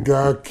by that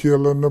guy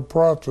killing the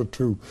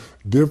prostitute,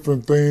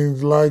 different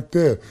things like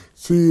that.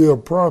 See, a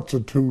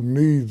prostitute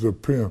needs a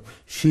pimp.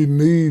 She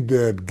needs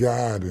that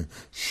guidance.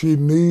 She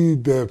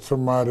needs that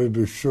somebody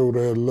to show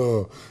that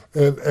love.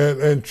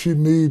 And she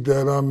needs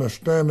that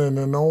understanding,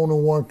 and the only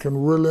one can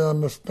really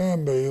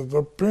understand that is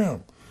a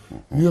pimp.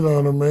 You know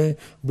what I mean?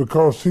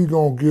 Because he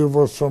gonna give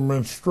her some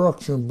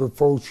instruction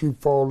before she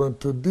fall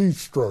into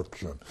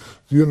destruction.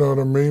 You know what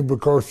I mean?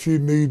 Because she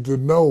needs to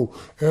know.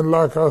 And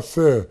like I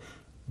said,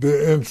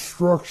 the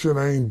instruction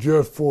ain't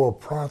just for a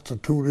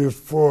prostitute, it's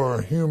for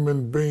a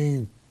human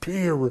being,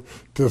 period,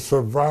 to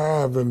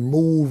survive and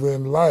move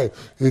in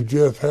life. It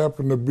just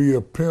happened to be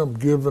a pimp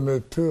giving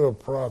it to a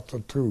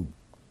prostitute.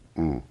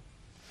 Well,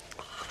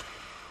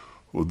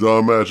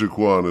 Don Magic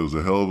Juan, it was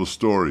a hell of a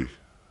story.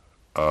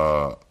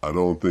 I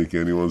don't think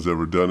anyone's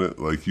ever done it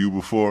like you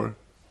before.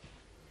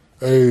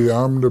 hey,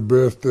 I'm the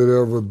best that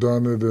ever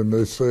done it, and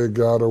they say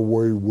got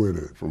away with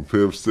it. From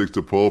Pimp Sticks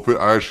to Pulpit.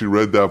 I actually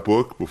read that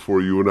book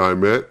before you and I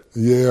met.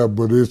 Yeah,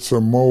 but it's a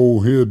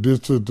mold here.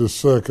 This is the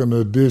second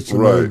edition.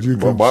 Right. As you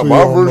can My see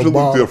version on the looked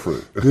bottom.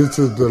 different. This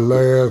is the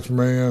last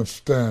man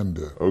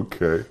standing.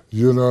 Okay.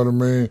 You know what I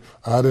mean?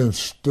 I done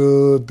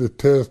stood the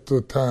test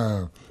of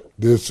time.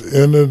 This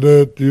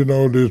internet, you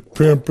know, this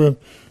pimping,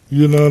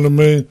 you know what I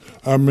mean?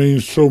 I mean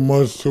so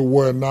much to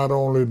where not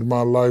only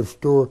my life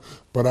story,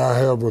 but I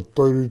have a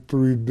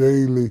 33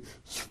 daily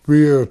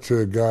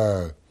spiritual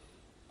guide.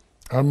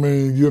 I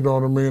mean, you know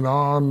what I mean?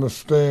 I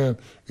understand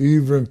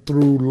even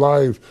through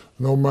life,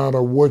 no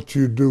matter what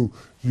you do,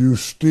 you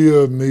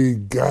still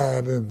need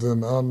guidance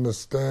and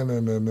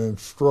understanding and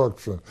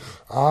instruction.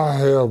 I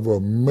have a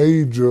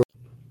major...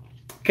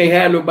 Can't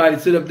have nobody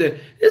sit up there.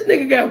 This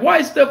nigga got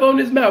white stuff on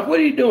his mouth. What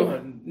are you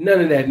doing?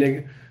 None of that,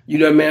 nigga. You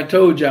know what I mean? I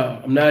told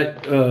y'all, I'm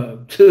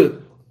not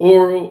took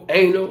oral,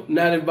 anal,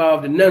 not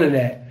involved in none of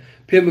that.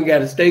 Pimping got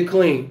to stay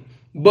clean.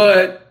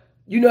 But,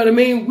 you know what I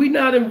mean? We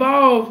not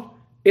involved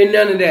in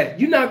none of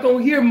that. You're not going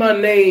to hear my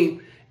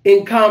name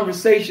in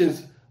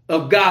conversations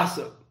of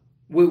gossip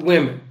with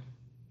women.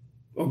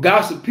 Or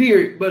gossip,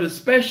 period, but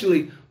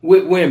especially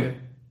with women.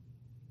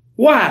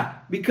 Why?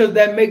 Because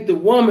that make the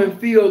woman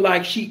feel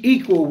like she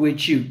equal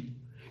with you.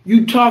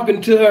 You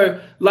talking to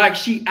her like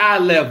she eye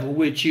level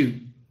with you.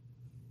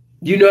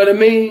 You know what I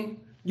mean?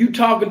 You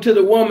talking to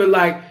the woman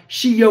like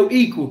she your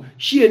equal.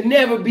 She'll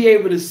never be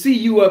able to see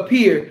you up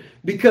here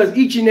because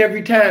each and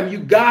every time you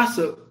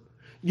gossip,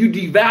 you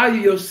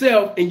devalue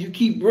yourself and you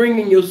keep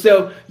bringing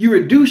yourself, you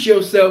reduce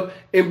yourself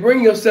and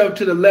bring yourself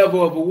to the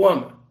level of a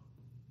woman.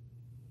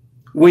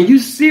 When you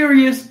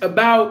serious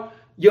about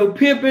your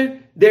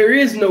pimping, there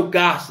is no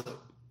gossip.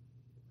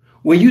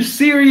 When you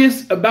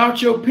serious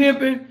about your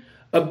pimping,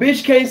 a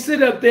bitch can't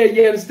sit up there,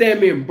 you understand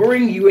me, and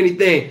bring you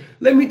anything.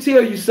 Let me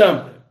tell you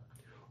something.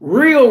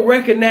 Real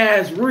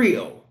recognize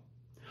real.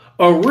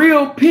 A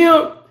real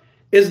pimp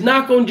is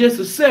not going to just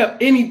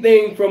accept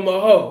anything from a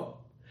hoe.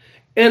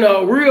 And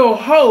a real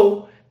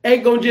hoe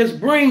ain't going to just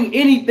bring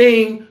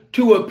anything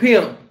to a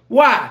pimp.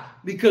 Why?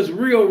 Because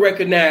real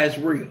recognize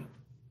real.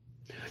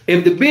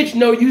 If the bitch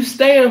know you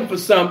stand for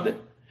something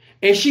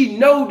and she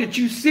know that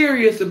you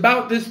serious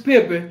about this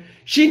pimping,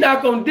 she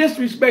not going to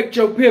disrespect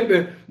your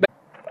pimping.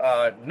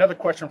 Another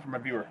question from a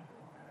viewer.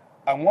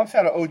 I once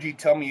had an OG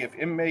tell me if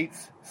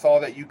inmates saw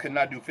that you could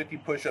not do 50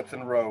 push-ups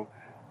in a row,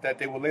 that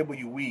they would label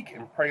you weak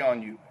and prey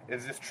on you.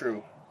 Is this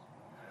true?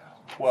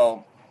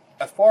 Well,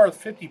 as far as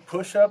 50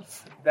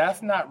 push-ups,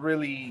 that's not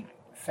really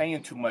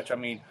saying too much. I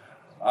mean,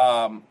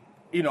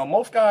 you know,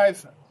 most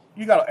guys,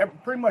 you got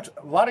pretty much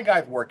a lot of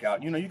guys work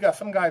out. You know, you got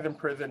some guys in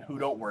prison who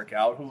don't work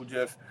out, who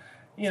just,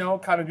 you know,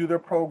 kind of do their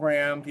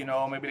programs. You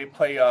know, maybe they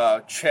play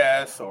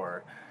chess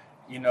or,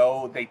 you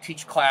know, they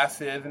teach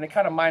classes and they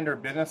kind of mind their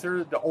business.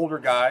 They're the older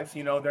guys,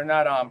 you know, they're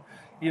not,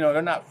 you know,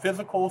 they're not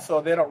physical,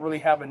 so they don't really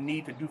have a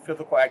need to do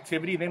physical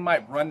activity. They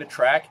might run the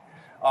track.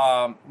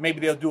 Maybe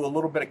they'll do a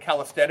little bit of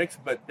calisthenics,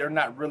 but they're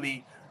not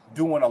really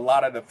doing a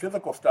lot of the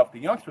physical stuff the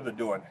youngsters are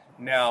doing.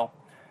 Now,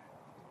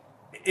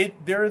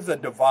 there is a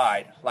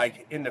divide.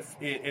 Like in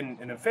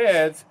the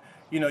feds,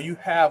 you know, you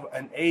have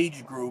an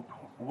age group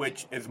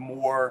which is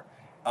more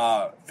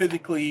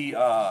physically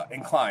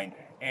inclined,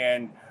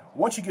 and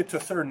once you get to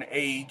a certain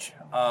age,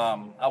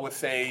 I would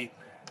say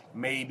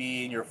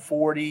maybe in your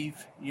 40s,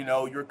 you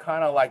know, you're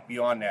kind of like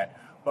beyond that.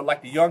 But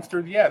like the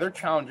youngsters, yeah, they're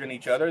challenging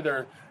each other.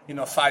 They're, you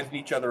know, sizing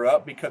each other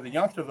up because the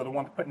youngsters are the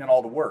ones putting in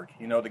all the work.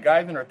 You know, the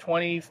guys in their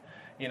 20s,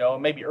 you know,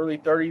 maybe early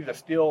 30s are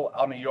still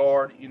on the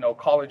yard, you know,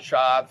 calling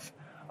shots,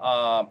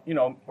 you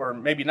know, or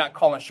maybe not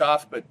calling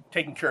shots, but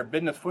taking care of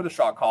business for the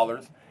shot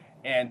callers.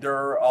 And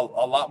they're a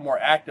lot more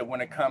active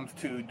when it comes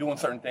to doing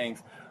certain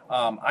things.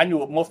 I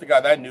knew most of the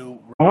guys I knew.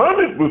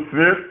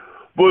 100%,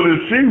 but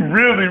if she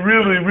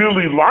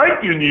really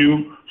liking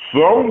you,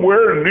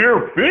 somewhere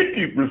near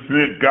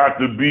 50% got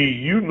to be,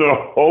 you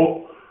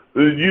know,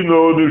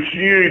 if she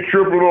ain't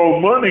tripping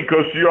on money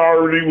because she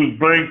already was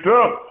banked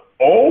up,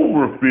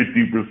 over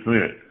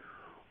 50%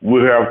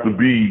 would have to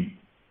be,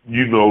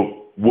 you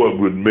know, what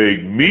would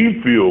make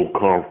me feel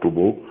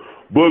comfortable.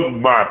 But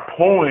my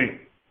point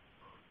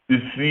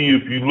is, see,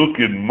 if you look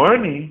at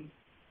money,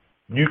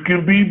 you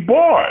can be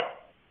bought.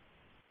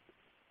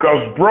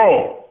 Because,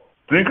 bro,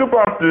 think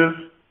about this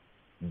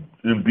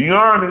and be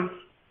honest.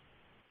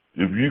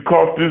 If you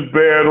caught this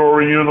bad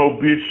Oriental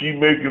bitch, she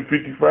making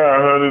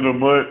 $5,500 a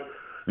month,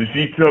 and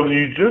she telling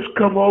you, just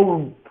come over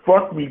and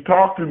fuck me,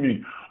 talk to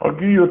me, I'll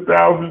give you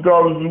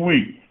 $1,000 a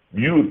week,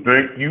 you would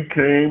think you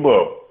came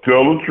up.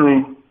 Tell the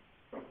truth.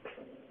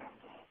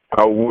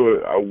 I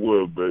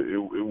would, but it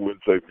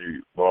wouldn't take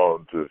me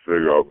long to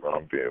figure out when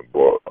I'm being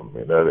bought. I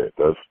mean,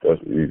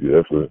 that's easy.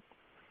 That's an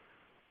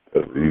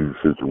easy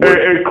situation.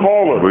 Hey,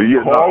 caller, but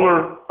yeah,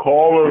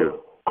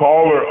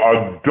 caller,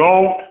 I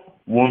don't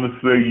want to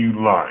say you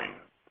lying,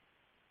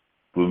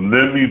 but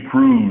let me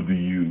prove to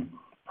you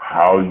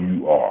how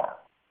you are.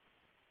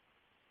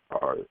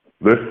 All right.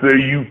 Let's say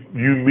you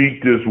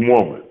meet this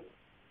woman.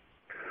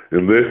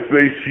 And let's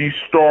say she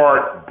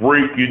start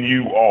breaking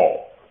you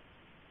off.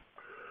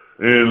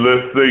 And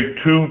let's say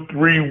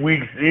 2-3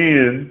 weeks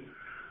in,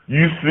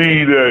 you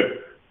see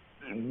that,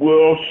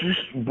 well, she's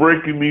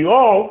breaking me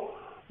off,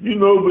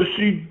 but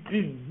she,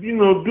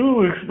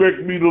 do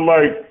expect me to,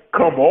 like,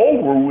 come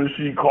over when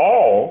she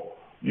call,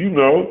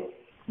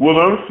 What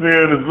I'm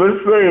saying is,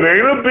 let's say it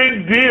ain't a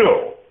big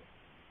deal.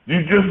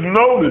 You just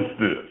noticed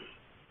this.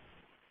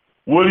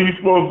 What are you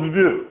supposed to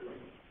do?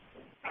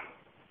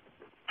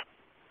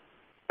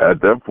 At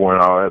that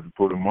point, I'll have to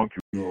put a monkey.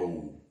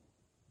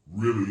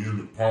 Really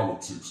into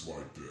politics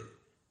like that.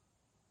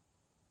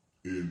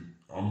 And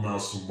I'm not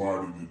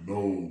somebody that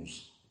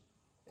knows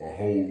a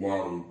whole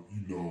lot of,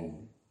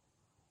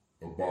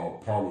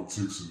 about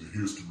politics and the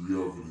history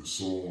of it and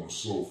so on and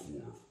so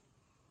forth.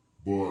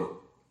 But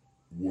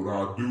what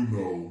I do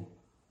know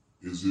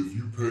is if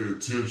you pay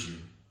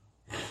attention,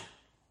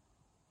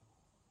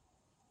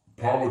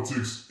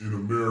 politics in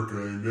America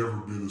ain't never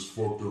been as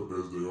fucked up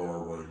as they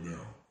are right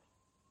now.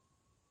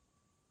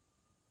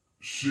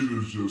 Shit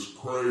is just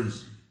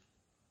crazy.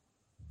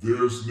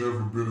 There's never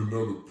been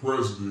another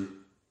president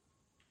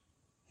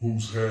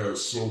who's had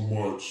so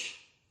much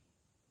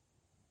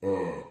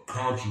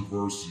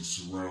controversy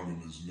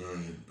surrounding his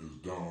name as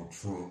Donald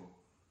Trump.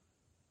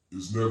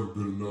 There's never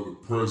been another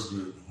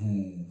president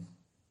who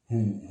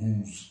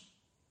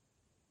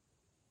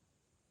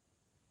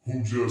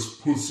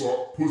just puts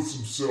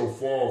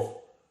himself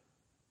off.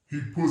 He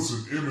puts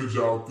an image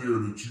out there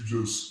that you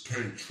just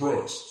can't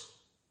trust.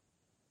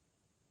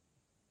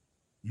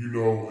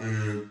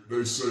 And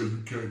they say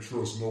you can't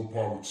trust no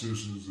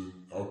politicians, and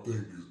I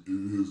think it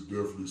is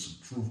definitely some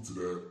truth to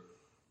that.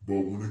 But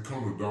when it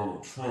comes to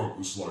Donald Trump,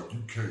 it's like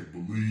you can't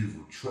believe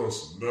or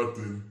trust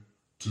nothing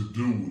to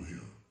do with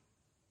him.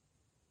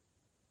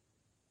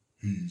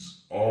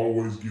 He's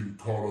always getting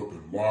caught up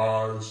in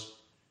lies.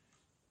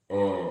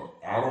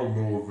 I don't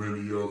know of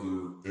any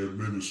other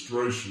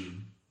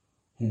administration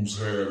who's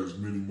had as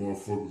many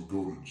motherfuckers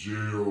go to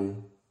jail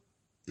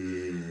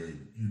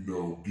and,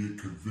 get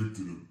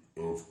convicted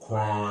of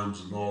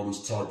crimes and all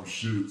this type of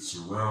shit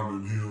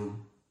surrounding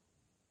him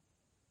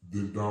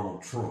than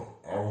Donald Trump.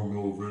 I don't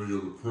know of any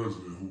other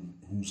president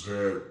who's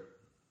had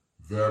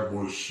that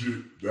much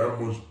shit, that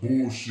much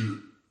bullshit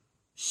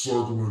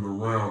circling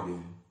around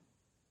him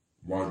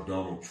like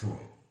Donald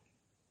Trump.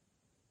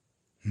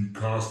 He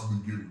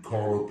constantly getting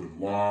caught up in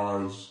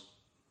lies,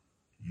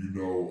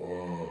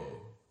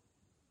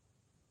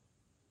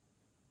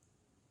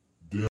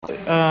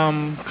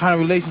 kind of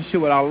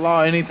relationship with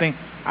Allah, anything,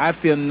 I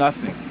feel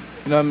nothing.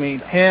 You know what I mean?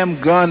 Him,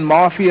 gun,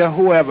 mafia,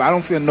 whoever, I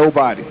don't feel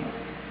nobody.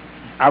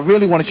 I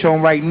really want to show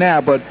him right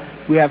now, but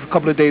we have a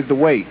couple of days to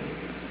wait.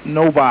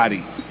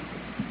 Nobody.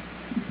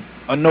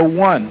 Or no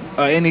one,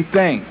 or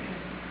anything.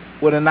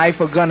 With a knife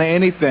or gun or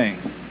anything.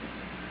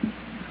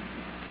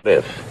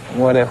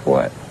 What if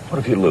what? What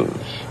if you lose?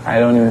 I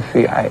don't even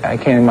see, I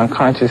can't, my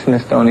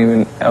consciousness don't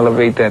even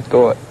elevate that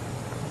thought.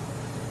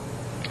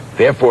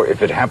 Therefore,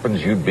 if it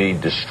happens, you'd be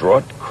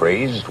distraught,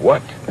 crazed,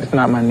 what? It's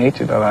not my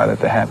nature to allow that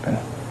to happen.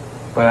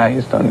 But I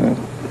just don't even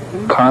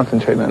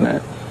concentrate on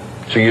that.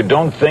 So you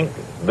don't think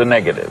the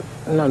negative?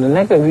 No, the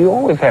negative, you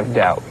always have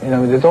doubt.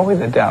 There's always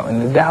a doubt.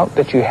 And the doubt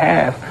that you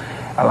have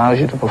allows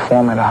you to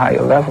perform at a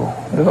higher level.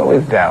 There's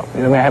always doubt. I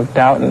have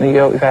doubt and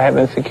I have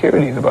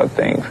insecurities about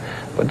things.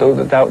 But those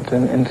are doubts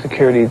and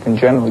insecurities in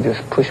general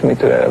just push me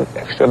to that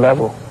extra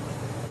level.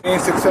 Being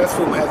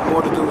successful has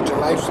more to do with your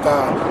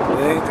lifestyle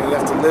than anything. You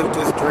have to live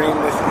this dream,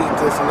 let's eat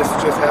this, and it's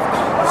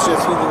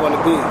just who you want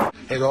to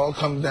be. It all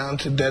comes down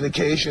to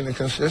dedication and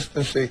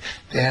consistency.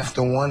 They have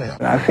to want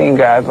it. I've seen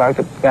guys like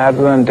the guys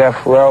who are on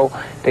death row.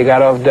 They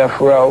got off death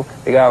row.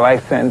 They got a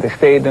life sentence. They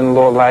stayed in the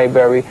law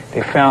library.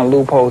 They found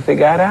loopholes. They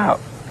got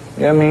out.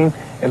 You know what I mean?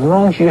 As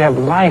long as you have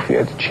life, you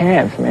have a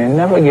chance, man.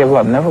 Never give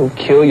up. Never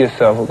kill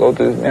yourself or go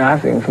through.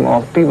 I've seen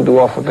some people do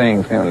awful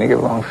things. They get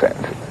long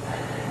sentences.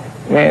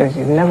 Man,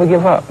 you never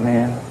give up,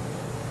 man.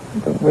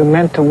 We're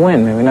meant to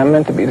win, man. We're not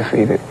meant to be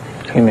defeated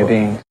human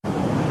beings.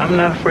 I'm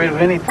not afraid of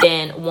anything.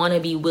 Then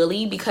wannabe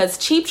Willie, because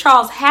Cheap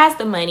Charles has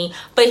the money,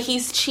 but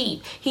he's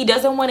cheap. He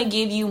doesn't want to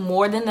give you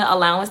more than the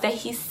allowance that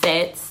he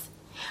sets.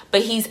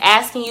 But he's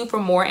asking you for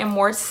more and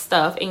more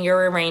stuff in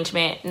your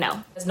arrangement.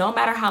 No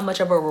matter how much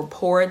of a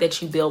rapport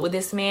that you build with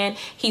this man,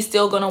 he's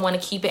still going to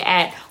want to keep it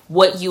at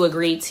what you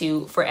agreed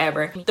to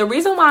forever. The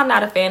reason why I'm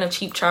not a fan of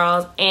Cheap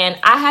Charles, and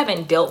I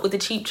haven't dealt with the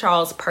Cheap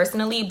Charles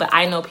personally, but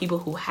I know people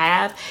who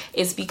have,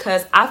 is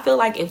because I feel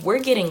like if we're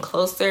getting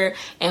closer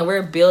and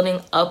we're building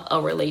up a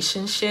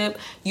relationship,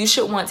 you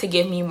should want to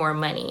give me more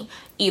money.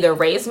 Either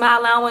raise my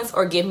allowance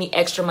or give me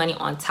extra money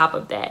on top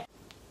of that.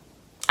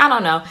 I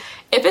don't know.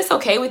 If it's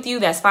okay with you,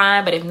 that's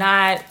fine. But if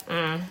not,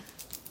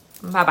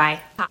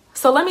 bye-bye.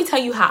 So let me tell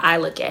you how I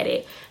look at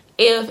it.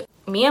 If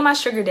me and my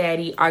sugar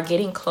daddy are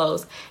getting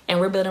close and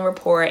we're building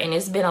rapport and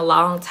it's been a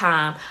long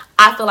time,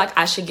 I feel like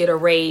I should get a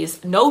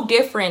raise, no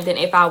different than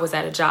if I was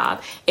at a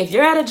job. If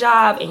you're at a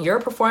job and your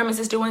performance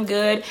is doing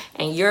good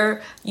and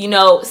you're,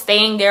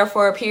 staying there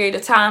for a period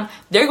of time,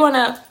 they're going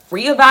to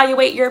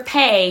reevaluate your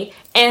pay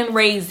and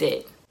raise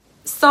it.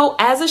 So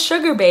as a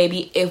sugar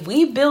baby, if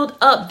we build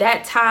up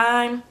that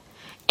time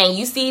and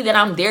you see that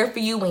I'm there for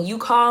you when you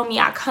call me,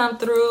 I come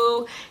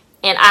through,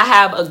 and I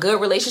have a good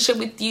relationship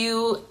with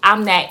you,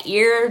 I'm that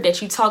ear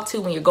that you talk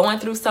to when you're going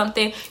through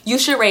something, you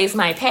should raise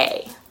my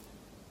pay.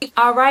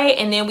 All right,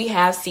 and then we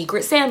have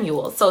Secret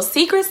Samuel. So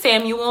Secret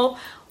Samuel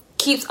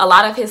keeps a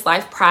lot of his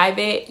life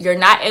private. You're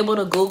not able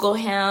to Google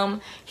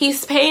him.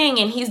 He's paying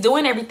and he's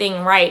doing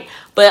everything right,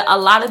 but a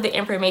lot of the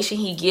information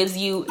he gives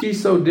you...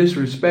 She's so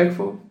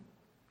disrespectful.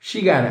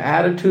 She got an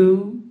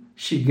attitude.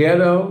 She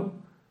ghetto.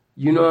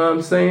 You know what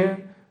I'm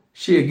saying?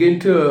 She'll get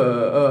into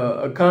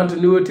a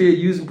continuity of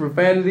using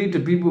profanity to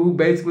people who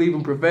basically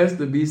even profess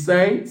to be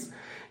saints.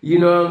 You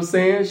know what I'm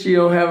saying? She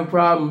don't have a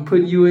problem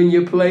putting you in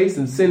your place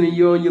and sending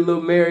you on your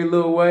little merry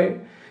little way.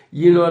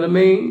 You know what I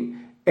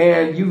mean?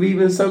 And you've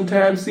even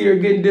sometimes see her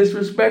getting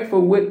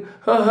disrespectful with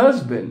her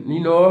husband, you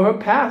know, or her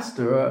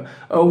pastor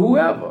or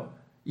whoever.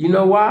 You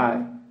know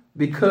why?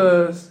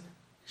 Because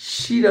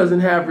she doesn't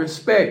have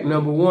respect,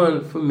 number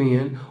one, for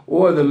men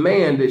or the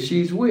man that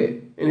she's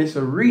with. And it's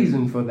a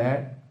reason for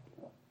that.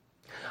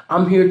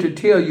 I'm here to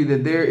tell you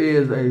that there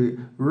is a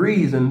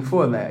reason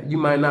for that. You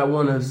might not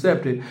want to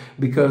accept it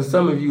because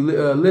some of you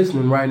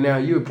listening right now,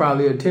 you're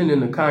probably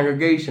attending a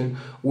congregation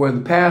where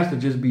the pastor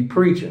just be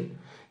preaching.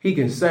 He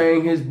can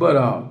sing his butt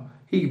off.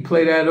 He can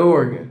play that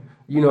organ.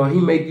 You know,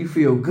 he make you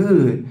feel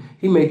good.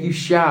 He make you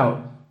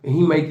shout. And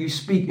he make you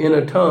speak in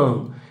a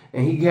tongue.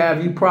 And he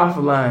have you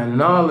prophesying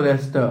and all of that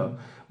stuff.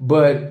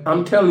 But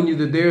I'm telling you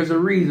that there's a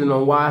reason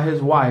on why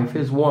his wife,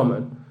 his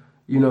woman,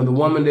 you know, the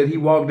woman that he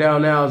walked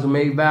down aisles and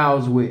made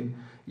vows with,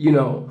 you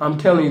know, I'm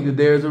telling you that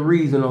there's a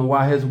reason on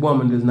why his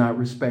woman does not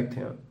respect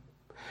him.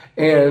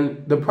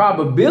 And the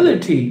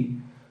probability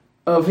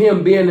of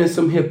him being in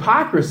some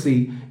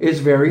hypocrisy is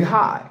very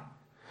high.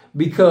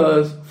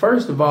 Because,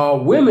 first of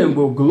all, women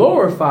will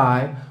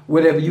glorify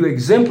whatever you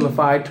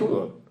exemplify to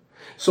them.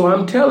 So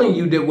I'm telling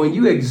you that when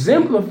you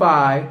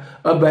exemplify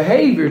a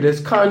behavior that's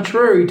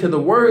contrary to the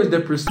words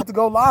that precede... To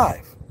go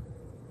live.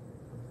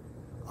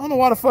 I don't know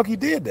why the fuck he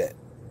did that.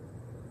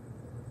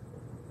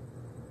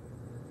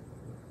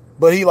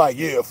 But he like,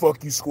 yeah,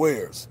 fuck you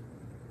squares.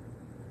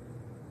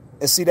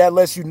 And see, that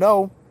lets you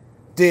know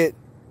that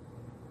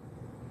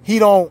he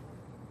don't...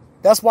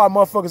 That's why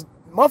motherfuckers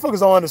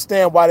don't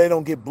understand why they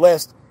don't get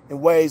blessed in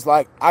ways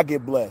like I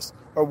get blessed,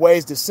 or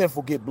ways that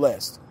sinful get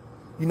blessed.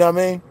 You know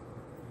what I mean?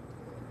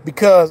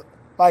 Because,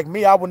 like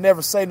me, I would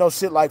never say no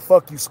shit like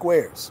fuck you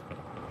squares.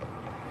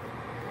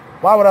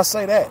 Why would I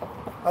say that?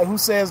 Like, who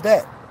says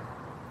that?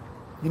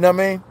 You know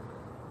what I mean?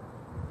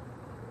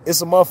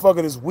 It's a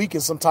motherfucker that's weak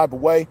in some type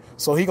of way,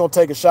 so he gonna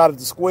take a shot at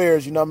the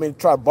squares, you know what I mean?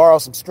 Try to borrow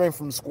some strength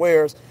from the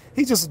squares.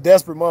 He's just a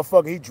desperate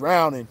motherfucker. He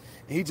drowning,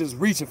 and he just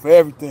reaching for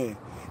everything.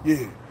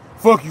 Yeah,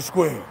 fuck you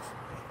squares.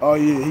 Oh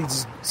yeah, he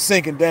just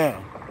sinking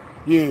down.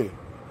 Yeah.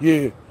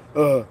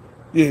 I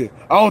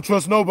don't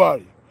trust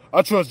nobody.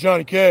 I trust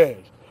Johnny Cash.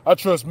 I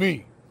trust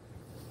me.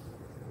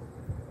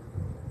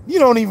 You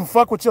don't even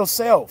fuck with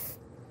yourself.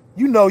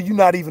 You know you're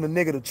not even a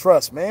nigga to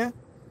trust, man.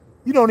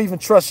 You don't even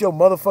trust your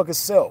motherfucking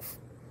self.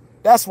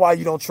 That's why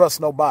you don't trust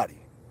nobody.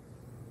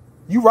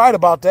 You right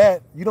about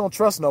that. You don't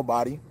trust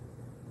nobody.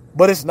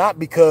 But it's not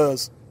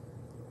because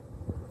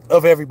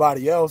of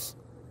everybody else.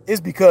 It's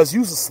because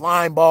you's a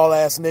slime ball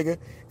ass nigga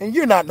and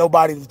you're not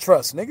nobody to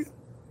trust, nigga.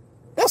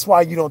 That's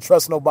why you don't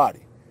trust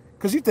nobody.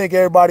 Because you think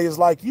everybody is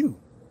like you.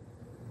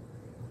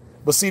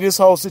 But see, this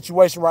whole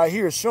situation right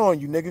here is showing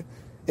you, nigga,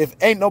 if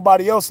ain't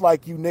nobody else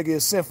like you, nigga,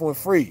 it's sinful and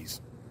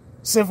freeze.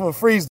 Sinful and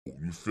freeze.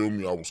 You feel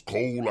me? I was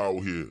cold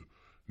out here.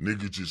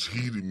 Nigga just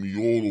heated me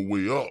all the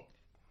way up.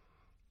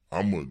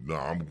 Let me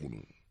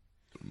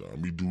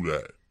do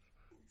that.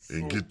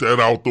 And get that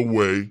out the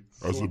way.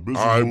 As a business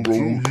all right,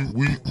 bro,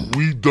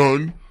 we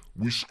done.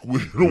 We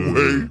squared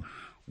away.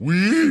 We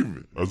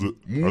even. As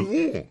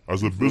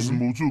a business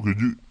move too, could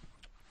you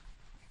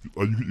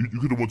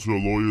could have went to the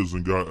lawyers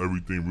and got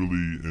everything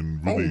really.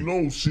 Oh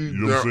no, see, you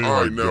know what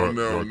I'm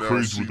saying?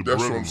 Now, see,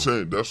 that's what I'm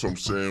saying. That's what I'm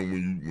saying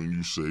when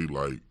you say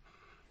like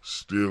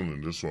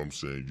stealing. That's what I'm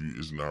saying.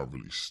 It's not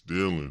really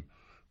stealing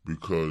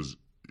because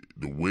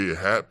the way it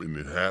happened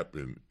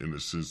in the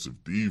sense of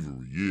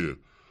thievery, yeah.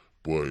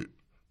 But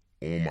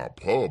on my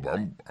pub,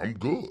 I'm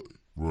good.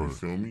 Right. You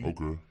feel me?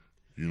 Okay.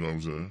 You know what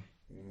I'm saying?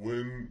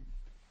 When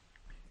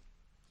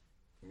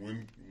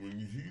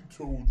he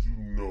told you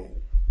no,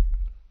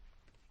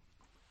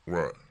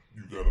 right?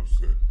 You got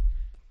upset.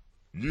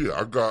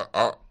 Yeah,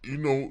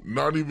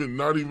 not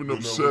even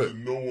upset. Was it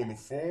no on the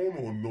phone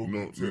or no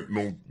through text?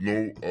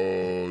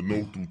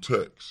 No through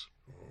text.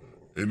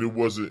 And it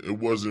wasn't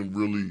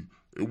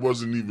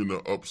even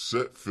an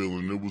upset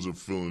feeling. It was a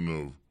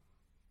feeling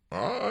of,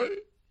 all right.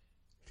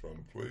 Trying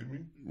to play me?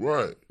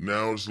 Right.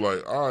 Now it's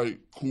like, all right,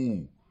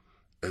 cool.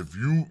 If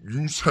you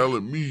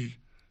telling me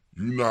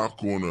you're not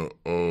gonna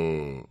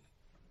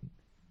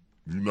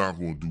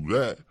do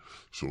that,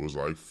 so it's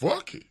like,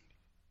 fuck it.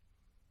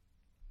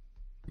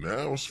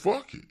 Now it's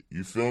fuck it.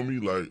 You feel me?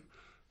 Like,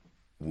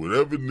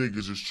 whatever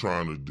niggas is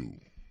trying to do,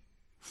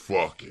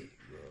 fuck it.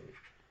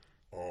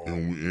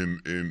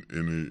 and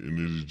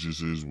it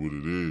just is what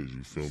it is.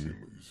 You feel me?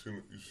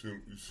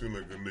 You seem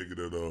like a nigga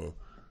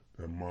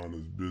that mind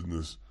his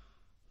business.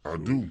 I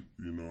do.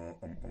 You know,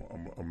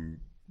 I'm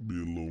be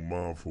a little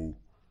mindful.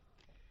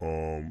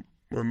 Well,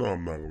 no,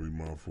 I'm not gonna be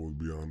mindful to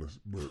be honest,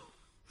 but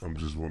I'm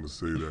just want to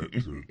say that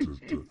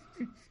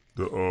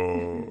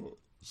to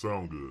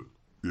sound good.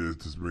 Yeah,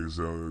 just make it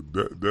sound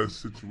good. That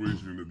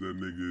situation that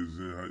nigga is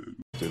in.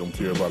 They don't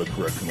care about a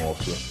correctional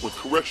officer. When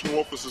correctional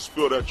officers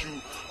feel that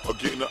you are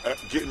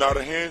getting out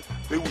of hand,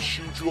 they will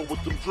shoot you up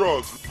with them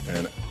drugs.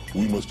 And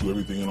we must do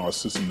everything in our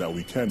system that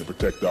we can to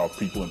protect our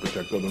people and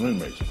protect other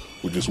inmates,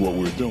 which is what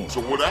we're doing.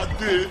 So what I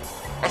did,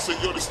 I said,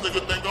 yo, this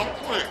nigga think I'm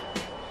playing.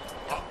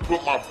 I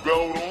put my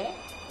belt on,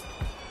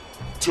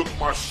 took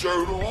my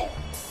shirt off.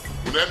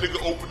 When that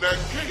nigga opened that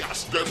gate, I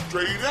stepped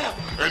straight out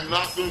and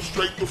knocked him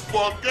straight the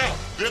fuck out.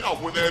 Then I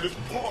went at his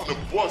partner,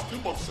 bust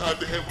him upside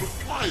the head with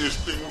a fire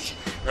extinguisher.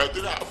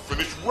 After that, I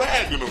finished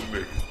ragging them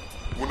niggas.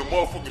 When the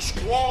motherfucking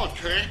squad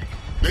came,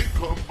 they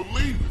couldn't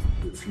believe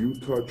it. If you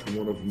touch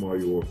one of my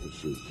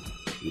officers,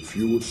 if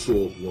you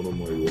assault one of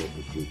my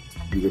officers,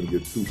 you're gonna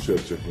get 2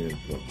 sets of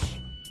handcuffs.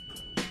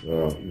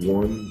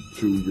 One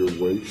to your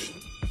waist,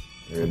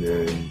 and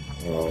then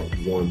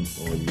one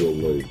on your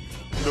legs.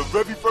 The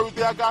very first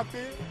day I got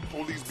there,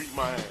 police beat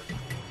my ass.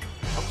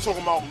 I'm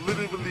talking about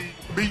literally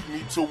beat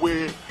me to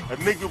where a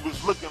nigga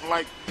was looking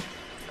like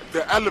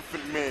the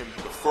Elephant Man.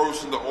 The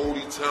first and the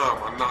only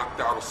time I knocked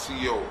out a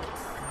CO.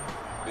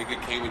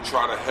 Nigga came and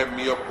tried to head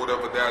me up,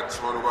 whatever that,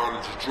 turn around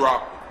and just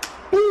drop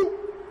me. Woo!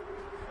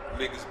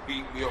 Niggas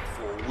beat me up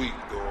for a week,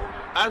 dog.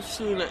 I've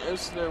seen an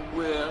incident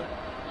where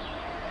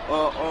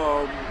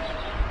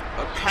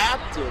a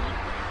captain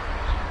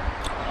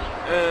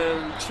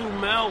and 2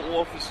 male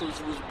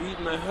officers was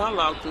beating the hell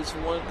out this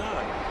one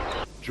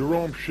guy.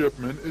 Jerome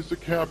Shipman is the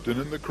captain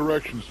in the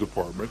Corrections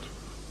Department,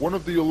 one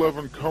of the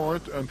 11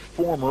 current and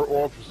former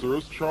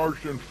officers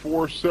charged in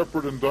 4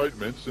 separate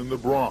indictments in the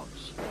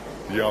Bronx.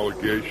 The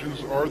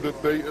allegations are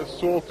that they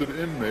assaulted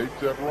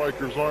inmates at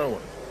Rikers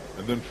Island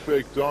and then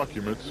faked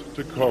documents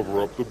to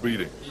cover up the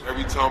beatings.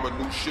 Every time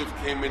a new shift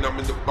came in, I'm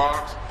in the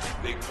box,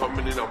 they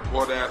coming in, I'm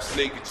butt-ass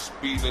naked,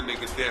 speeding a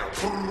nigga down.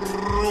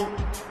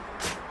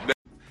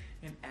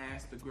 And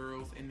ask the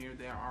girls in there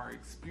that are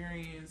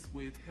experienced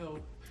with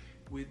help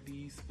with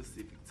these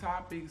specific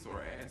topics,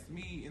 or ask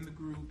me in the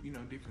group, you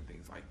know, different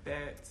things like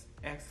that.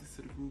 Access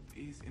to the group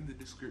is in the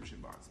description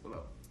box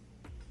below.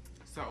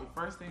 So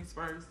first things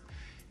first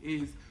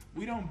is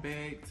we don't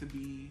beg to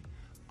be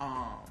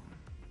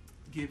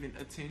given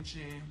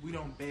attention. We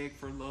don't beg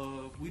for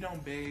love. We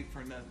don't beg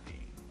for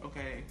nothing,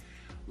 okay?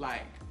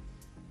 Like,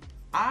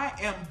 I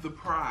am the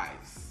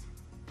prize,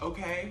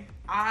 okay?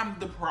 I'm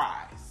the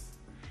prize.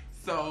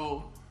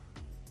 So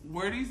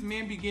where these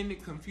men be getting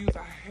it confused,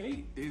 I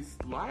hate this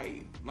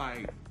light.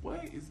 Like,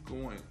 what is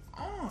going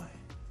on?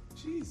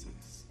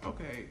 Jesus.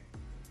 Okay.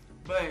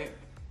 But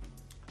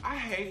I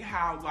hate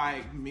how,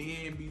 like,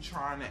 men be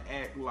trying to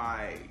act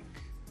like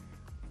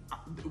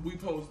we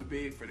supposed to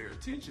beg for their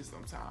attention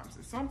sometimes.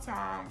 And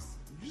sometimes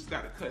you just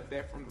got to cut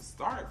that from the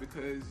start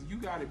because you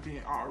got it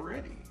bent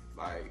already.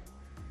 Like,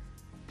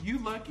 you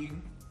lucky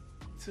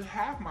to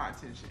have my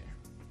attention.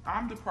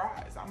 I'm the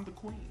prize. I'm the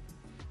queen.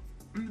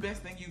 I'm the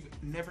best thing you've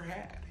never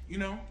had, you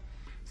know?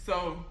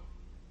 So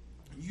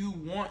you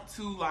want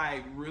to,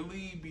 like,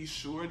 really be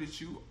sure that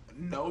you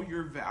know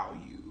your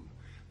value,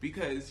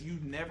 because you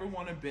never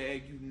want to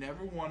beg, you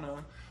never want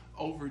to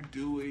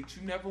overdo it,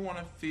 you never want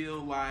to feel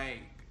like,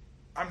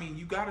 I mean,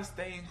 you got to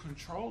stay in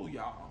control,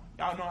 y'all.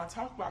 Y'all know I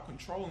talk about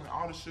control in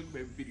all the Sugar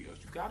Baby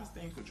videos. You got to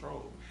stay in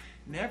control.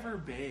 Never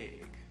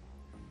beg.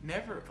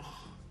 Never,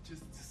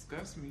 just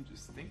disgusts me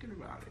just thinking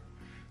about it.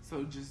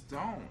 So just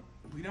don't.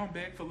 We don't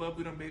beg for love.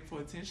 We don't beg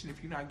for attention.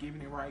 If you're not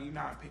giving it right, you're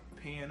not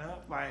paying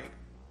up. Like,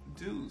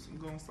 dudes, I'm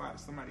going to slide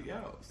to somebody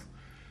else.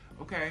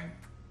 Okay?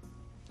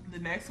 The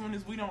next one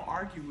is we don't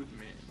argue with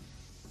men.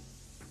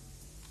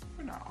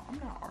 I'm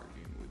not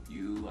arguing with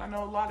you. I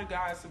know a lot of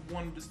guys have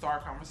wanted to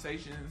start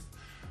conversations.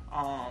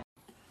 All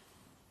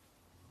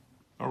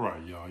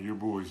right, y'all, your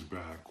boy's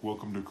back.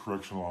 Welcome to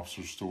Correctional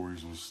Officer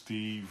Stories with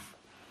Steve.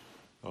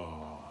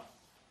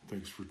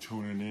 Thanks for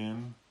tuning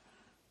in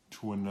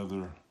to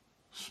another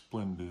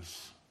splendid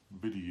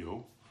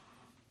video,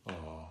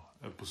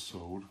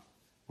 episode,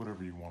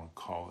 whatever you want to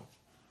call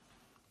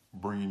it,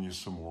 bringing you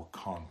some more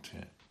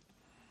content.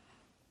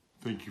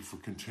 Thank you for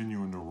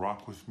continuing to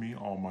rock with me,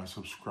 all my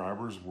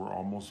subscribers. We're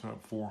almost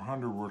at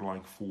 400. We're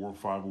like 4 or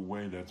 5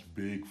 away. That's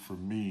big for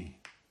me.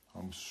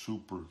 I'm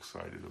super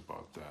excited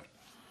about that.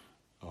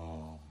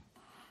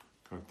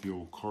 Got the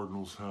old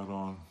Cardinals hat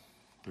on.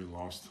 They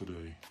lost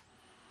today.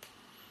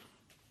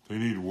 They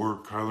need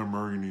work. Kyler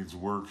Murray needs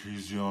work.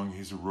 He's young.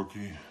 He's a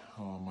rookie.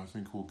 I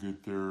think we'll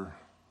get there.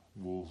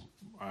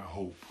 I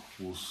hope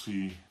we'll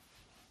see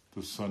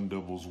the Sun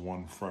Devils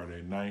won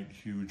Friday night.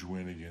 Huge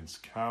win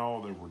against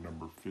Cal. They were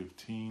number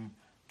 15.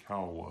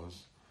 Cal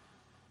was.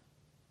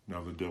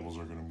 Now the Devils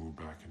are going to move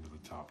back into the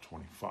top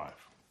 25.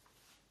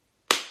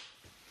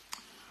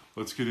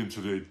 Let's get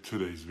into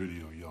today's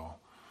video, y'all.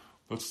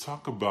 Let's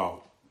talk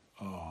about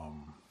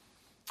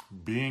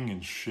being in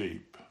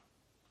shape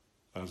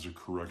as a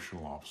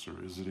correctional officer.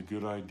 Is it a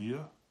good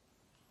idea?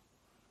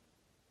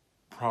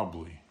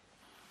 Probably.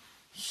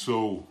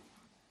 So,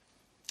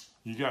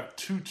 you got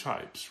two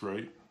types,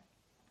 right?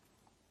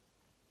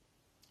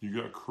 You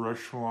got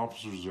correctional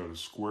officers that are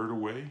squared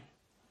away,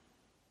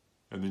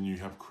 and then you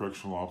have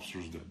correctional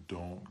officers that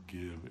don't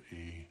give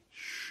a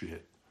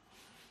shit.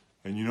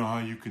 And you know how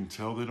you can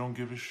tell they don't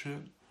give a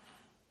shit?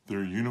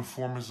 Their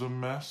uniform is a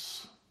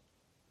mess,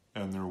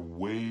 and they're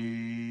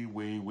way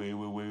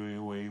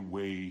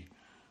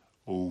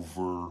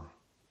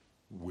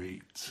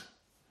overweight.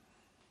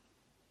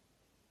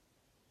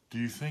 Do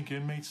you think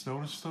inmates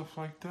notice stuff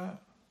like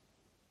that?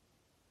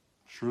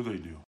 Sure they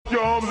do.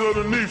 Your arms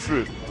underneath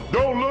it.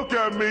 Don't look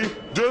at me.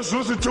 Just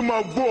listen to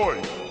my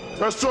voice.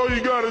 That's all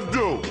you gotta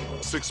do.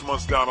 6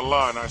 months down the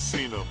line, I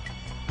seen him.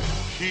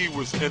 He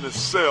was in a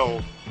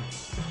cell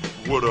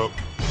with a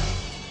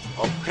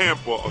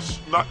pamper.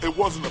 It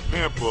wasn't a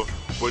pamper,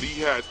 but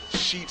he had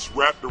sheets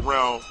wrapped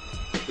around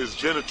his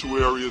genital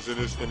areas in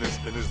his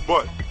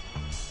butt,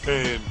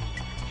 and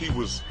he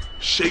was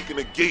shaking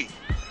the gate.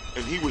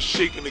 And he was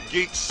shaking the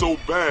gate so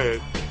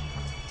bad,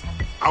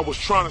 I was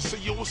trying to say,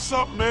 yo, what's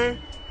up, man?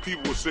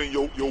 People were saying,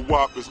 yo,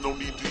 WAP, there's no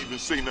need to even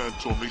say nothing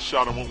to him. They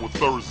shot him up with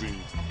Thurazine.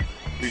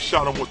 They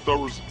shot him up with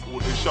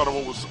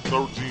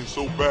Thurazine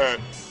so bad,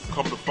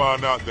 come to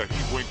find out that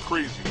he went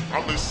crazy.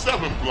 I'm in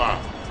 7th block.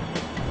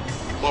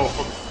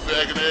 Motherfucking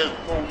faggot ass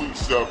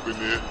police up in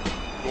there.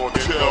 Gonna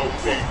tell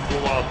me,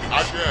 go out the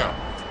chair.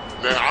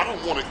 Now, I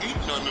don't want to eat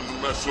nothing in the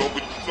mess up,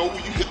 but you know,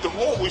 when you hit the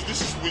hallways, this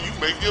is where you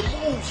make your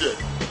moves at,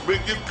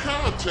 make your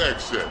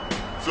contacts at.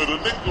 So the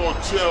nigga gonna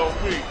tell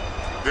me,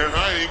 then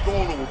I ain't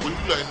going over, but he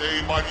letting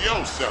everybody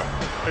else out.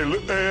 Hey,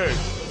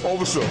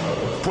 officer,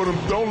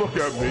 don't look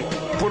at me.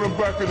 Put him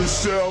back in the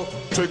cell,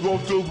 take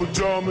off those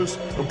pajamas,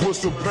 and put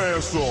some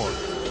pants on.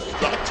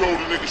 I told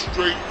the nigga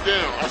straight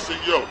down, I said,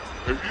 yo,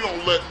 if you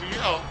don't let me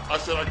out, I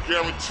said, I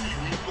guarantee you,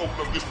 when you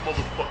open up this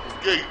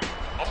motherfucking gate,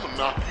 I'm gonna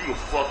knock you the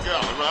fuck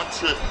out. And I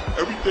said,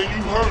 everything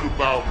you heard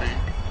about me,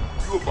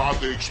 you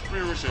about to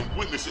experience and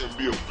witness it and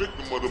be a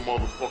victim of the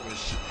motherfucking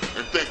shit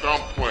and think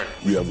I'm playing.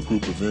 We have a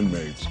group of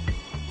inmates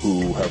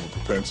who have a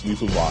propensity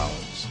for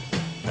violence,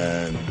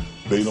 and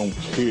they don't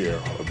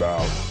care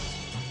about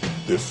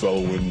their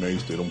fellow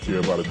inmates. They don't care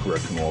about a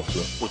correctional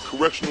officer. When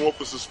correctional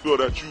officers feel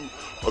that you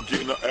are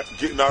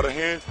getting out of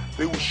hand,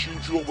 they will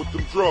shoot you up with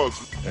them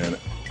drugs. And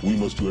we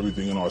must do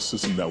everything in our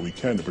system that we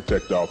can to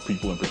protect our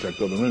people and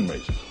protect other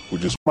inmates.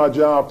 My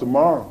job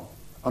tomorrow,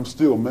 I'm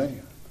still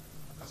man.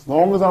 As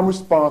long as I'm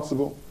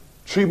responsible,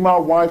 treat my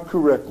wife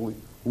correctly,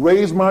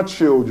 raise my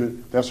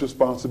children, that's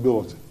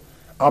responsibility.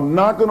 I'm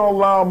not going to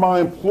allow my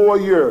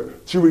employer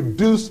to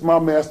reduce my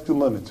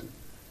masculinity.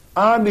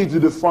 I need to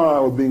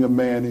define what being a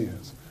man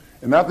is.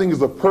 And I think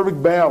it's a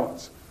perfect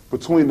balance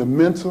between the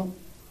mental,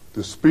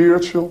 the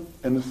spiritual,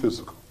 and the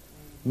physical.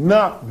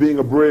 Not being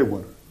a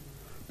breadwinner,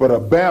 but a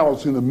balance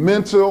between the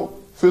mental,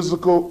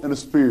 physical, and the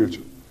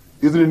spiritual.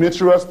 Isn't it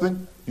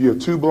interesting? You have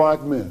two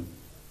black men.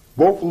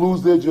 Both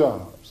lose their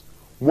jobs.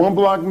 One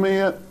black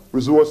man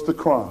resorts to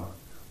crime,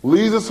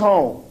 leaves his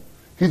home.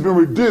 He's been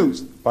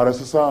reduced by the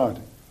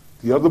society.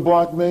 The other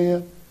black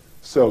man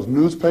sells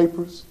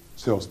newspapers,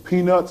 sells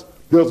peanuts,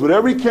 does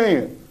whatever he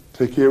can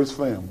to take care of his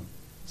family.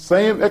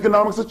 Same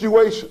economic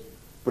situation,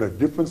 but a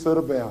different set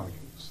of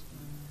values.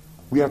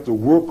 We have to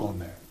work on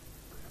that.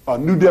 A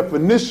new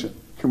definition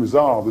can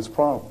resolve this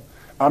problem.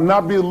 I'm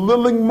not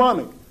belittling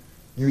money.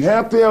 You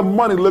have to have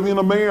money living in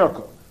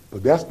America,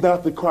 but that's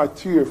not the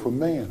criteria for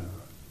manhood.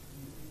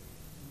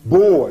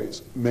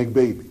 Boys make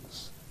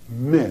babies.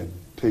 Men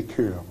take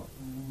care of them.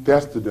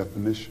 That's the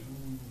definition.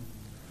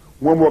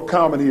 One more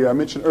comment here. I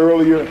mentioned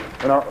earlier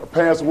in our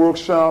past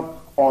workshop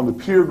on the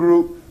peer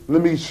group.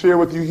 Let me share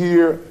with you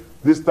here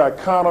this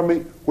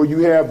dichotomy where you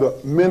have the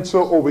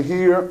mental over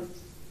here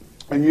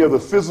and you have the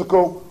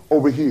physical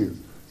over here.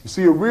 You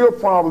see, a real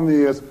problem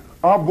is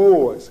our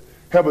boys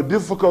have a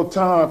difficult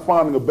time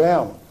finding a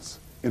balance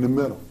in the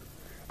middle.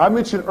 I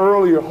mentioned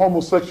earlier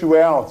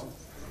homosexuality,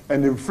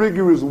 and the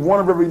figure is 1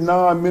 of every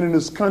 9 men in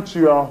this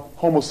country are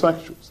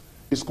homosexuals.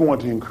 It's going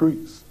to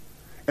increase.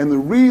 And the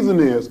reason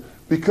is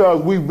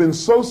because we've been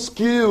so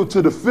skilled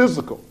to the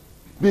physical,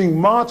 being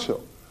macho,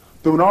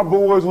 that when our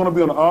boys want to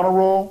be on the honor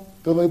roll,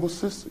 they're labeled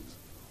sissies.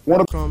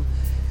 From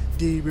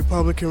the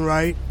Republican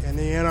right and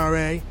the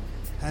NRA,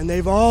 and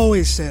they've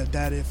always said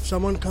that if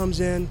someone comes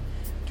in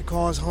to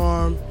cause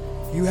harm,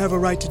 you have a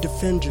right to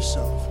defend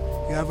yourself.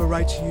 You have a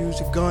right to use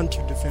a gun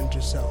to defend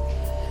yourself.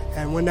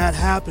 And when that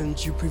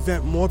happens, you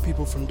prevent more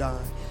people from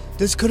dying.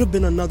 This could have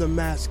been another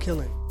mass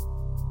killing.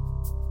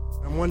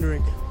 I'm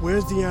wondering,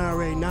 where's the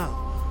NRA now?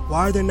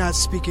 Why are they not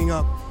speaking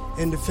up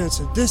in defense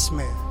of this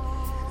man?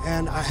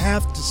 And I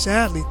have to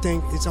sadly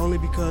think it's only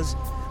because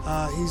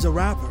he's a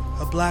rapper,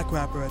 a black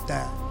rapper at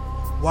that.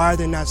 Why are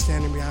they not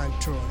standing behind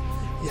Troy?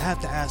 You have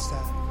to ask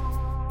that.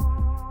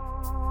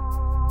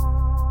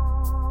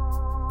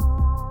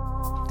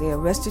 They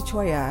arrested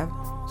Troy Ave,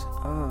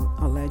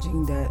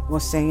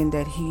 saying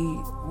that he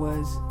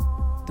was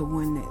the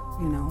one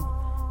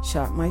that,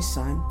 shot my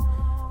son.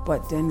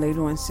 But then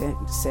later on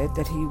said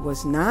that he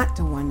was not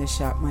the one that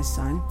shot my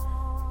son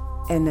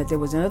and that there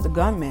was another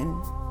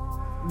gunman.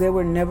 There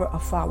were never a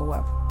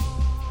follow-up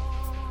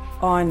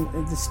on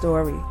the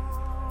story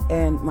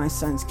and my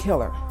son's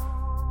killer.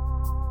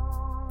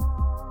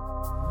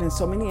 Been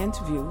so many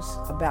interviews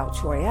about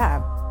Troy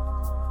Ave,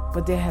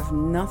 but they have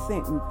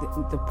nothing,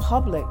 the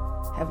public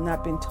have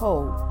not been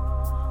told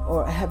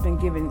or have been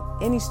given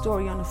any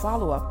story on the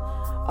follow-up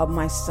of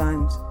my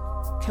son's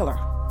killer.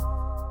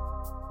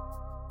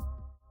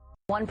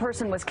 One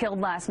person was killed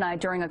last night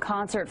during a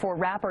concert for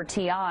rapper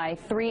T.I.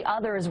 3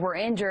 others were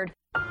injured.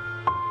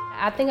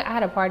 I think I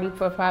had a party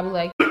for probably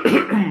like...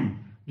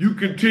 You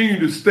continue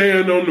to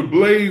stand on the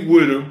blade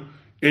with him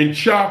and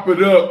chop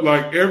it up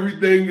like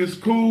everything is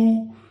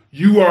cool.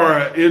 You are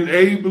an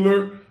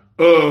enabler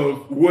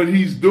of what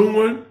he's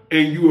doing,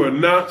 and you are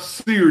not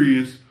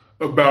serious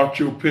about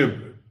your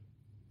pimping.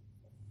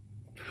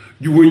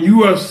 When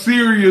you are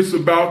serious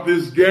about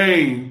this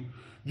game,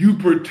 you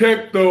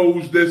protect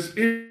those that's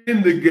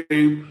in the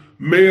game,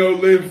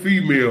 male and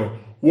female.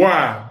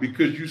 Why?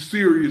 Because you're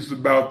serious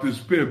about this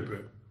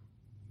pimping.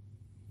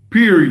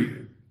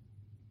 Period.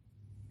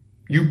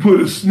 You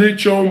put a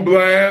snitch on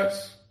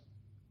blast.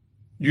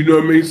 You know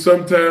what I mean?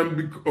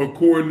 Sometimes,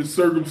 according to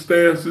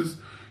circumstances,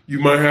 you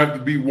might have to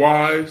be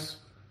wise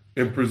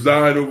and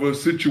preside over a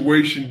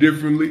situation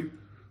differently.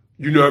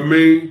 You know what I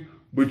mean?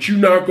 But you're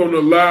not going to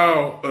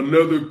allow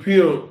another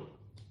pimp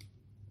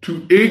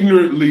to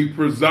ignorantly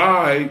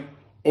preside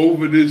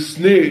over this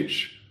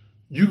snitch.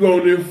 You're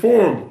going to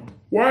inform him.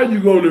 Why are you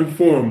going to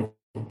inform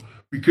him?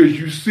 Because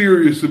you're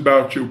serious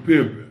about your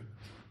pimping.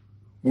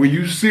 When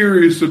you're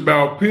serious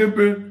about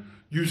pimping,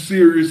 you're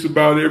serious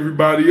about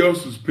everybody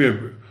else's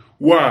pimping.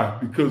 Why?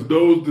 Because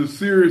those that are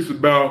serious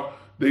about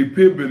they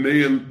pimping,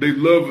 they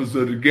lovers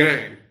of the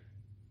game.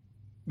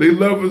 They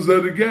lovers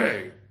of the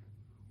game.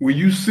 When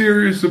you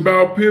serious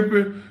about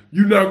pimping,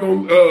 you're not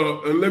going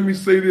to, and let me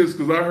say this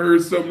because I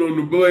heard something on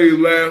the blade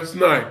last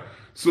night.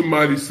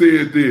 Somebody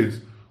said this.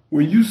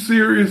 When you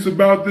serious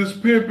about this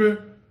pimping,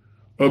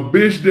 a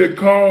bitch that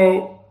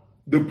called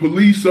the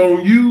police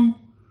on you,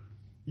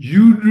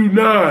 you do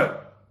not,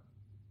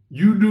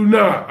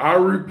 I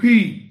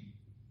repeat,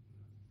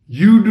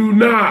 you do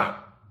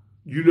not,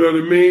 you know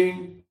what I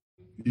mean?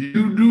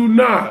 You do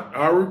not,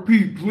 I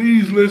repeat,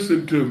 please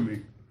listen to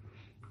me.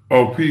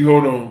 Oh, P,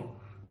 hold on.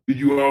 Did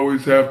you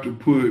always have to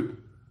put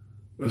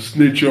a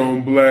snitch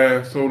on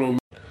blast? Hold on.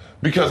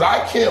 Because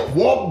I can't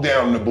walk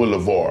down the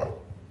boulevard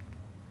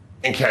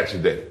and catch a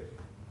date.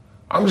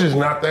 I'm just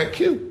not that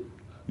cute.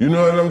 You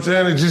know what I'm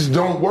saying? It just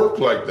don't work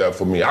like that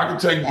for me. I can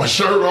take my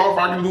shirt off,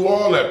 I can do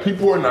all that.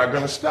 People are not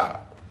gonna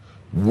stop.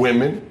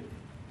 Women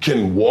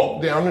can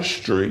walk down the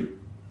street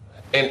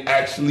and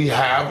actually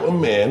have a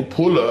man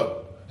pull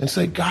up and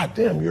say, God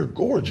damn, you're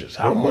gorgeous.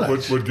 How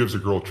much? What gives a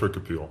girl trick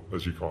appeal,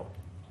 as you call it?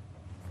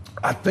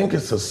 I think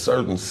it's a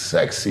certain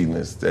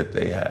sexiness that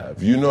they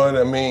have. You know what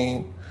I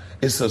mean?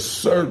 It's a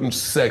certain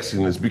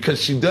sexiness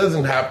because she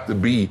doesn't have to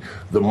be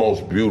the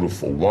most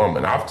beautiful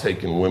woman. I've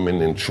taken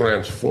women and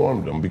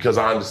transformed them because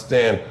I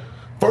understand,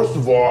 first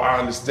of all, I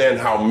understand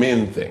how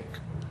men think,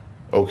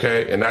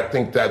 okay? And I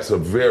think that's a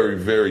very,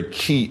 very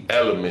key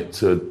element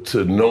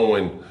to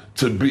knowing,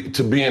 to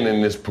being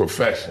in this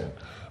profession,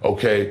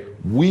 okay?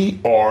 We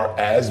are,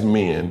 as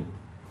men,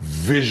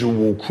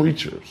 visual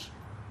creatures.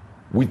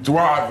 We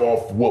thrive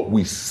off what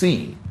we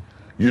see.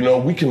 You know,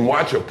 we can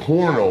watch a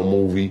porno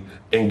movie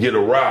and get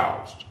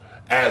aroused,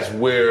 as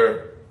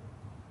where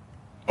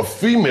a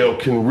female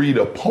can read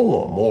a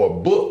poem or a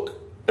book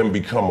and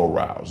become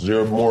aroused.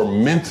 They're more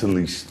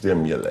mentally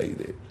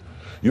stimulated.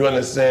 You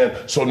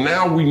understand? So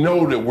now we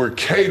know that we're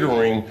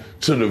catering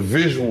to the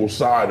visual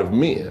side of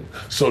men.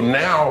 So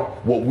now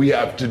what we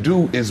have to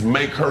do is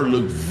make her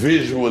look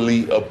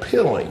visually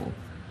appealing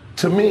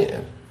to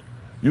men.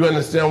 You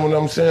understand what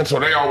I'm saying? So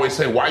they always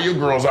say, why your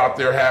girls out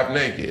there half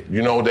naked?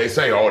 You know, they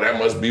say, oh, that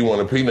must be one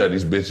of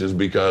Peanutty's bitches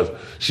because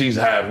she's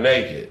half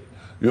naked.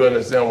 You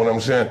understand what I'm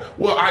saying?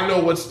 Well, I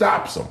know what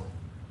stops them.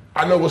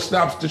 I know what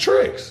stops the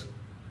tricks.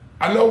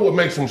 I know what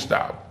makes them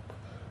stop.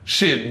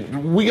 Shit,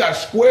 we got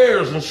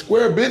squares and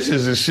square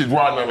bitches and shit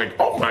riding there like,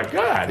 oh my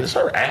God, is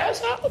her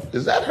ass out?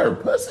 Is that her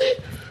pussy?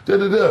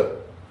 Da-da-da.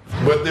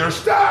 But they're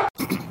stopped.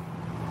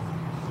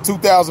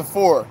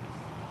 2004,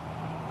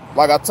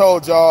 like I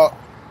told y'all,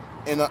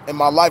 in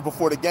my Life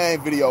Before the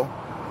Game video,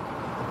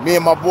 me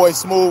and my boy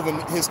Smooth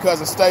and his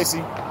cousin Stacy,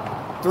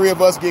 3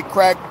 of us get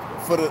cracked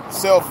for the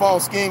cell phone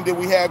scheme that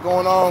we had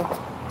going on.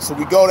 So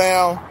we go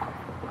down.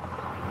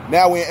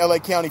 Now we're in LA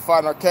County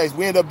fighting our case.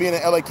 We end up being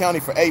in LA County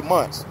for 8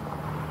 months.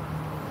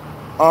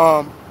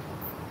 I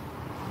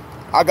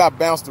got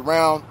bounced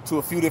around to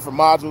a few different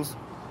modules,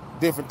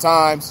 different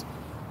times.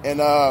 And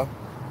I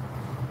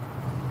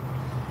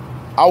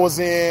was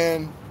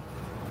in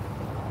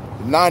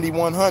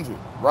 9100,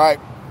 right?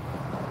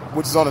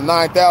 Which is on the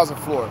 9,000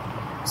 floor.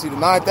 See, the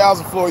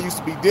 9,000 floor used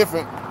to be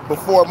different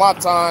before my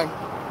time,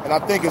 and I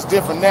think it's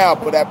different now,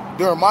 but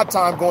during my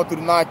time going through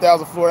the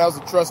 9,000 floor, that was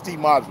a trustee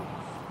module.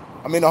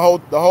 I mean, the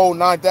whole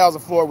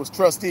 9,000 floor was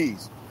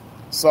trustees.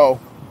 So,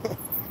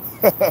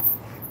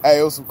 hey,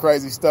 it was some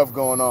crazy stuff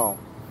going on.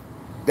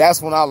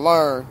 That's when I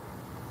learned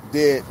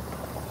that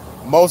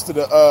most of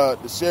the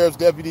sheriff's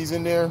deputies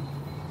in there,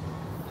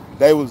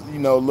 they was, a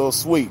little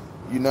sweet.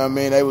 You know what I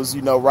mean? They was,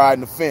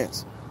 riding the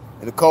fence.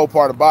 And the cold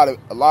part about it,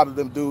 a lot of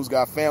them dudes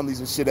got families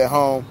and shit at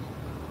home,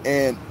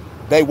 and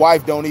they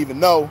wife don't even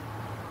know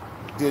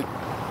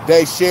that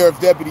they sheriff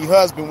deputy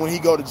husband, when he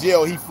go to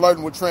jail, he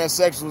flirting with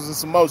transsexuals and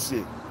some more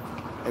shit.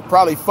 And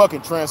probably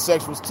fucking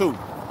transsexuals too.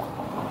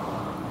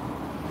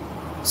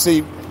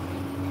 See,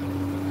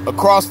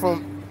 across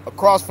from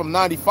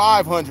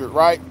 9500,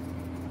 right?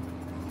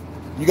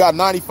 You got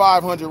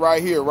 9500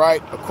 right here,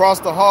 right?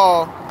 Across the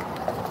hall.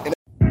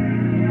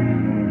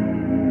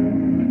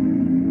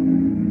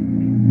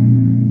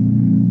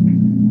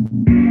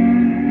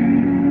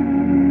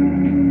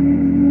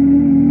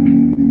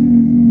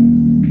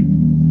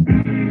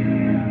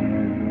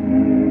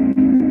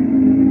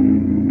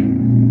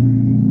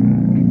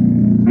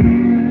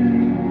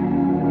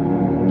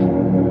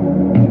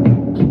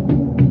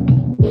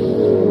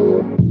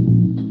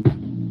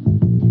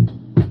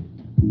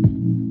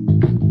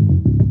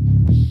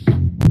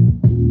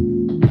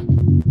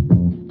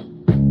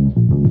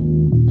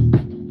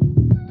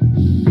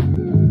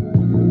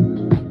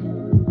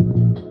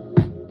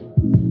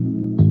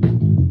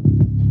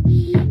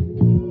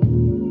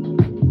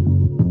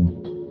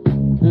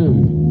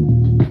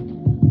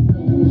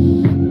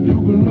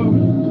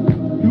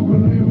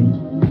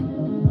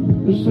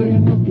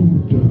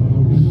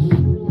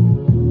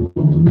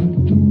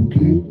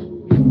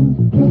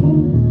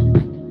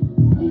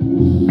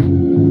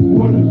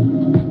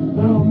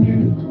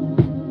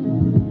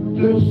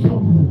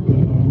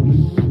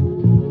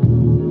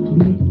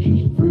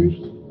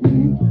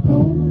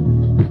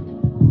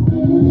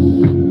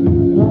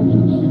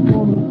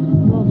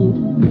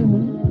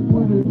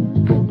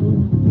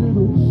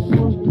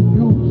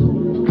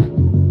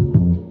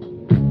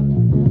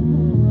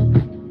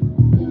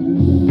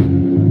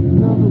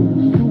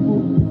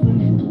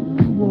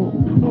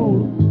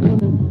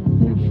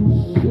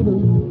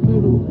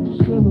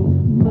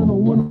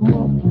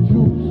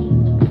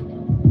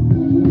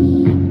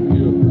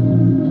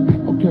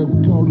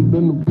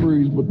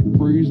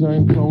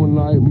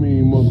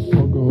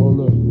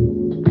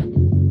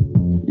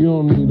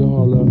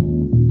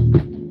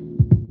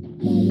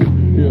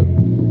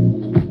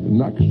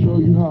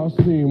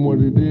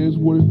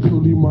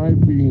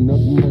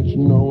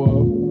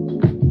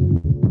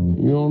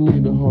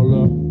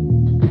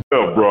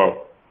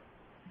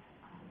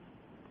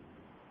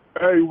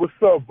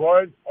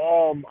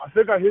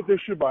 I hit this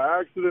shit by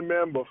accident,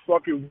 man, but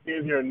fuck it, we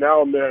in here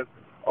now, man.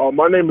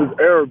 My name is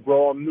Eric,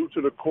 bro. I'm new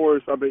to the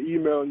course. I've been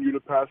emailing you the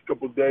past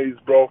couple days,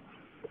 bro.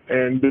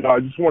 And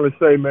I just want to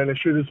say, man, this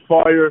shit is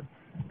fire.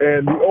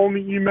 And the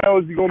only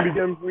emails you're going to be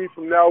getting from me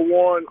from now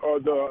on are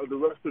the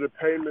rest of the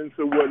payments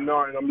and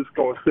whatnot. And I'm just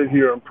going to sit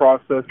here and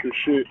process this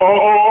shit. Wait.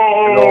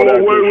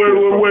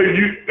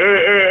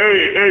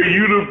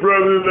 You the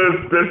brother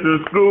that's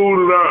in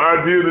school that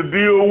I did a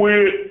deal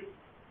with?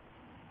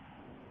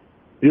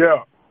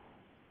 Yeah.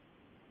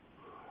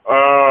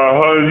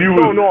 I'm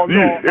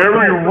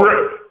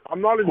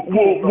not in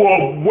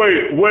school.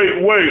 Wait.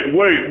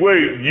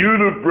 You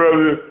the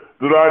brother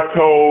that I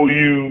told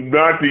you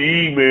not to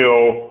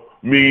email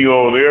me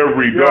on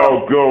every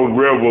doggone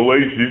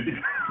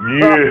revelation.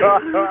 Yeah.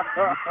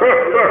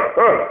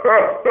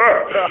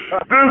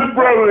 This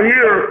brother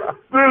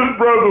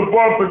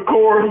bought the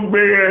course,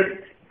 man.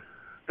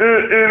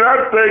 And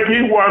I think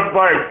he watched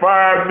like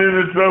 5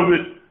 minutes of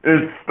it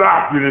and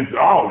stopped it and said,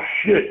 oh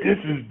shit, this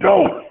is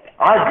dope.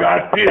 I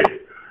got this.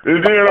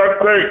 And then I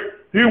think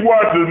he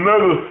watched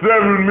another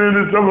 7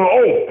 minutes. I'm like,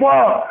 oh,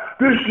 fuck,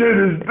 this shit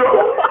is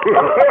dope.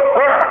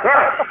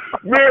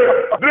 Man,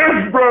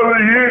 this brother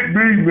hit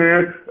me,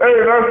 man.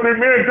 Hey, and I said,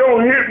 man,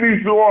 don't hit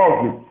me so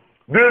often.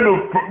 Then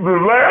the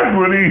last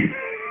one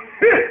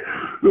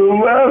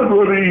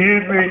he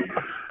hit me,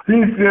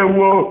 he said,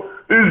 well,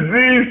 is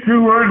these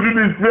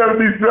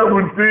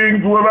 277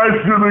 things what I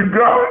should have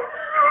got?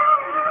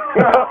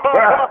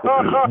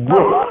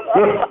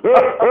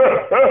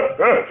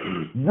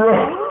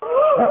 Bro.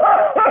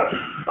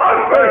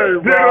 Hey,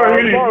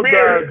 bro,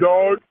 bad,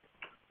 dog.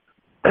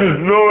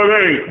 No, it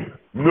ain't.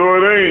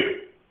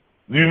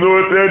 You know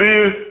what that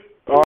is?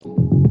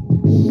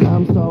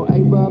 I'm so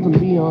above and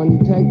beyond. You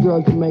take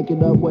drugs to make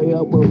it up, way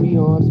up where we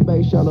on.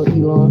 Space shuttle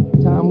Elon.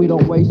 Time we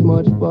don't waste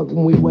much. Fuck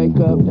when we wake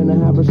up. Then I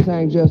have her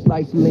sang just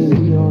like Celine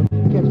Dion.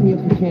 Catch me if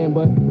you can,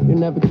 but you'll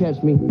never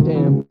catch me.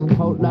 Damn.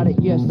 Whole lot of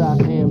yes, I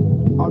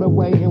am. All the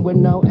way in with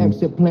no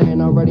exit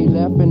plan. Already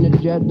left and the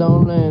jet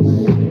don't land.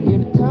 Yeah,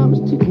 the time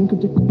is ticking. Come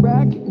take a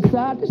racket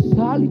inside. This is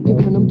highly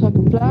different. I'm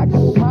talking fly.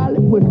 Got a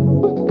pilot with it.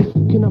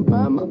 Can I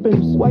mind my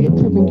business? Why you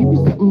tripping? Give you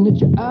something that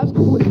your eyes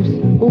can witness.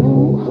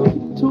 Ooh,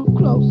 too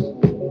close.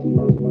 I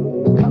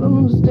don't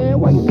understand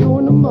why you're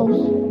doing the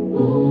most.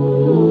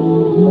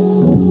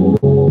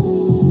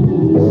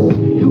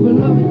 You can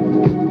love it,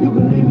 you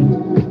can leave it.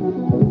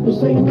 This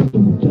ain't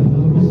nothing,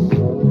 darling.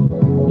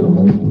 Don't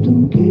let them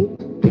get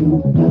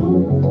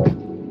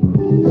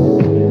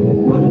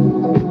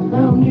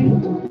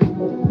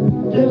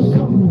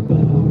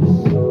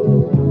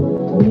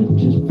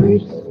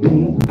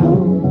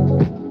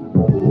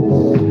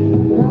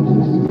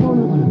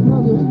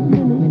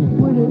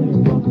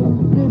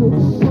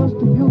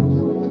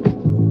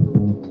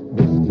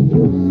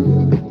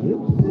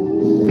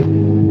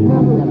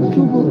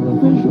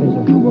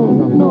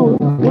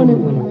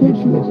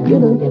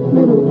Get a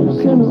little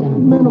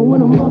sentimental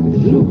when I'm off the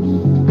juice.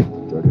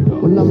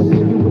 Well, I'ma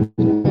give you what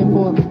you came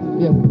for.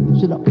 Yeah,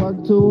 should I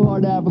work too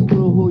hard to have a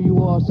clue who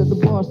you are? Set the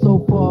bar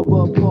so far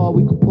above par.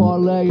 We could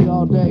parlay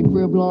all day,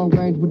 crib long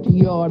range with the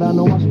yard. I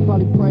know I should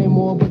probably pray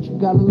more, but you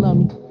gotta love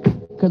me.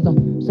 Cause I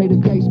say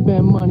that they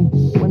spend money.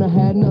 When I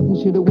had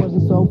nothing, shit, it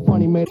wasn't so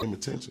funny. Made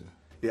attention.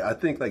 Yeah, I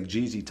think like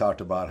Jeezy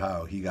talked about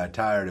how he got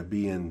tired of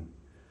being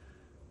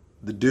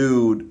the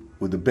dude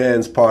with the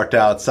Benz parked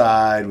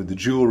outside with the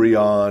jewelry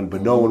on,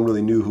 but no one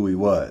really knew who he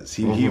was.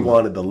 He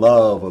wanted the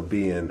love of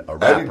being a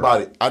rapper.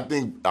 Everybody, I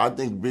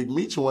think Big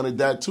Meech wanted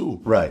that too.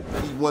 Right.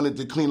 He wanted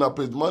to clean up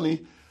his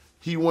money.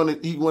 He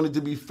wanted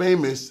to be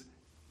famous.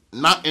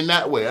 Not in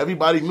that way.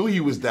 Everybody knew he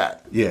was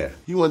that. Yeah.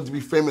 He wanted to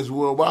be famous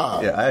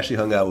worldwide. Yeah, I actually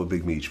hung out with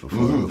Big Meech before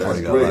That's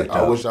he got great. locked up.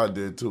 I wish I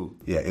did too.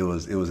 Yeah, it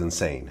was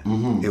insane.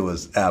 It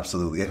was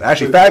absolutely.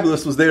 Actually,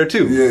 Fabulous was there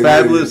too. Yeah,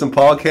 Fabulous and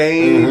Paul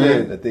Kane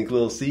and I think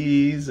Lil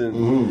C's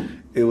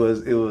and it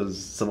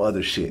was some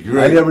other shit.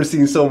 Right. I never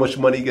seen so much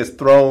money gets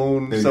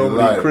thrown, so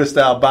many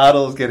Cristal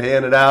bottles get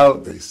handed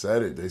out. They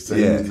said it. They said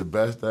he was the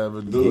best to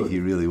ever do it.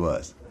 He really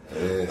was.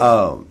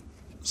 Yeah.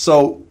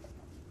 So,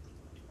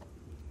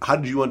 how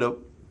did you end up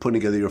putting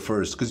together your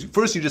first? Because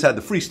first you just had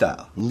the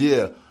freestyle.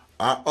 Yeah,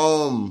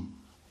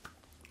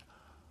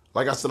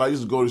 like I said, I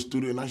used to go to the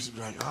studio and I used to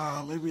be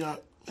like,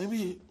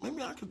 maybe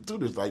I could do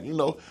this. Like,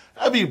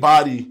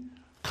 everybody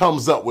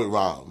comes up with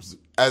rhymes.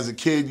 As a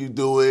kid, you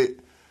do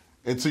it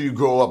until you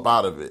grow up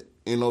out of it.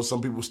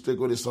 Some people stick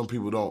with it, some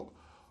people don't.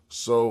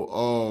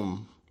 So,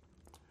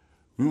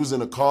 we was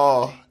in a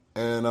car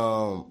and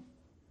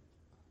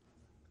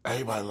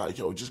everybody like,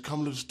 yo, just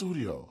come to the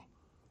studio.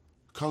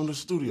 Come to the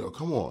studio,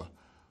 come on.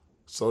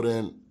 So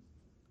then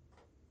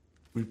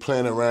we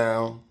playing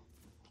around,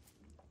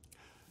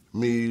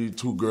 me,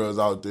 2 girls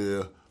out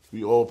there,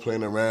 we all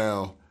playing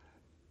around.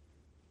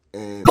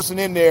 And person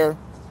in there,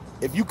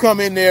 if you come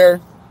in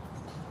there,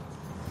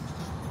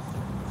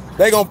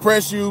 they gonna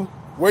press you,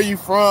 where you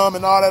from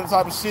and all that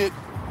type of shit.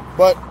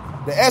 But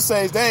the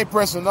essays, they ain't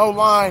pressing no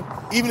line.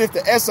 Even if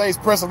the essays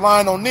press a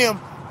line on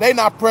them, they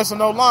not pressing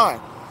no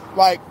line.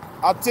 Like,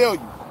 I tell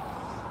you.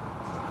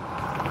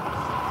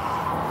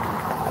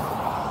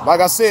 Like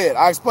I said,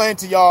 I explained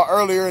to y'all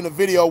earlier in the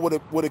video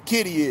what a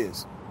kitty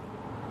is.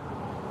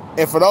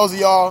 And for those of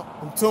y'all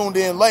who tuned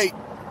in late,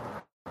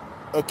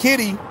 a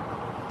kitty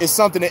is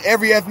something that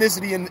every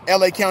ethnicity in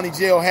LA County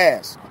Jail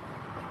has.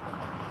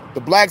 The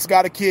blacks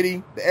got a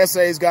kitty, the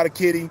SAs got a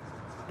kitty,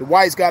 the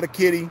whites got a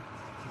kitty,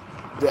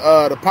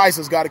 the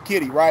Paisas got a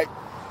kitty, right?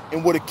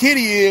 And what a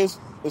kitty is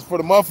for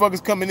the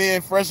motherfuckers coming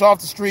in fresh off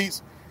the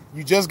streets.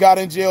 You just got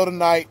in jail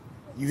tonight.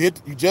 You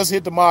just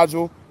hit the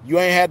module. You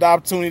ain't had the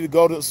opportunity to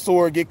go to the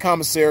store and get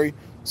commissary.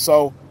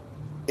 So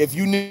if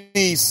you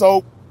need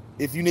soap,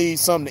 if you need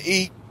something to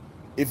eat,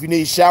 if you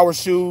need shower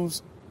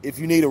shoes, if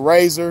you need a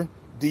razor,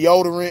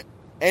 deodorant,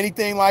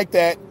 anything like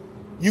that,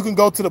 you can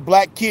go to the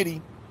Black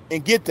Kitty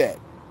and get that.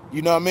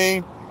 You know what I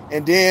mean?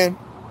 And then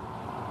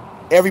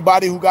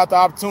everybody who got the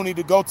opportunity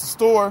to go to the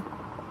store,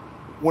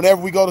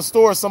 whenever we go to the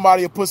store,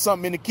 somebody will put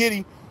something in the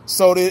kitty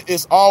so that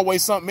it's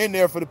always something in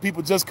there for the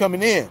people just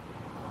coming in.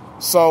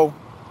 So,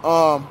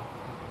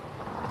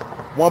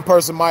 one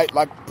person might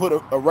put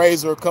a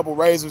razor, a couple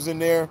razors in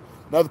there.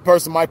 Another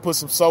person might put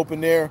some soap in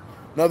there.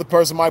 Another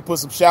person might put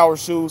some shower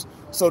shoes.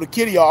 So the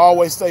kitty will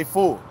always stay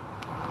full.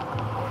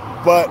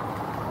 But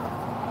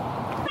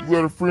you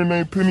got a friend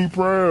named Penny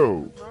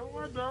Proud. No,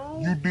 I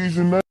don't. You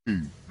Dejanay.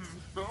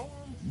 No.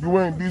 You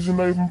ain't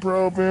Dejanay from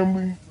Proud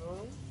Family?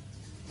 No.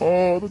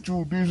 Oh, I thought you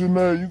were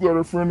Dejanay. You got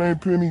a friend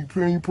named Penny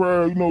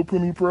Proud. You know who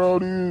Penny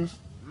Proud is?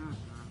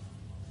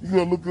 You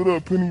gotta look it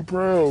up, Penny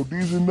Proud,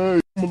 Dejanay.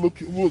 I'm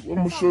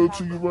gonna show it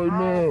to you right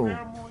now.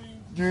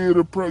 Yeah,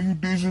 you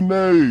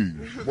Dejanay.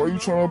 Why you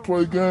trying to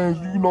play games?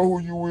 You know who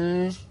you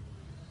is.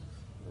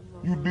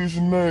 You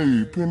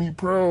Dejanay, Penny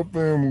Proud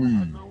Family.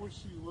 I know what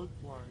she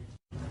looked like.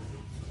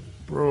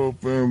 Proud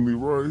Family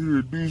right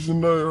here.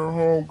 Dejanay, her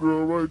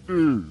homegirl right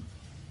there.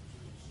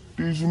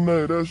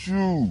 Dejanay, that's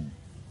you.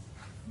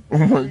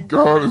 Oh my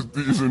God, it's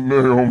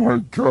Dejanay. Oh my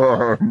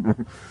God.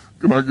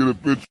 Can I get a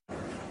picture?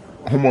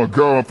 Oh my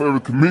God, my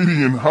favorite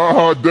comedian, Ha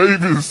Ha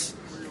Davis.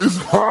 It's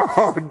Ha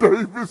Ha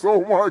Davis,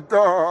 oh my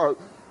God.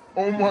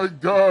 Oh my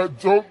God,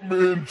 joke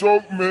man.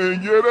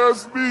 Yeah,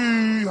 that's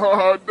me. Ha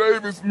Ha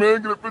Davis,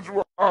 man. Get a picture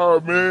with Ha Ha,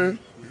 man.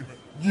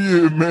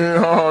 Yeah, man,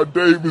 Ha Ha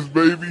Davis,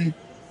 baby.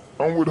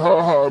 I'm with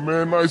Ha Ha,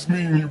 man. Nice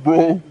meeting you,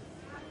 bro.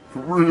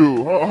 For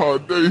real, Ha Ha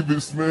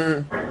Davis,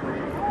 man.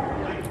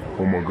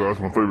 Oh my gosh,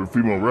 my favorite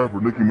female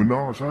rapper, Nicki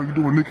Minaj. How you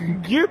doing, Nicki?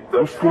 Get the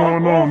What's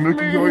going on, Nicki?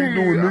 Me. How you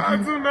doing, Nicki? I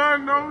do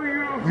not know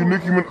you. You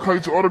Nicki Minaj? How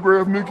you your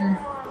autograph, Nicki? I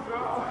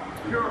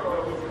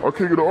can't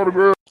get an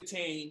autograph.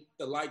 Entertain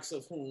the likes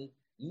of whom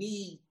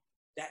need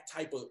that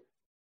type of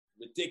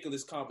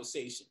ridiculous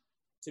conversation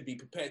to be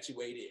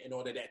perpetuated in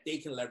order that they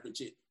can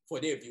leverage it for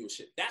their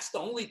viewership. That's the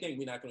only thing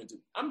we're not going to do.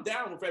 I'm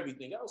down with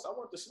everything else. I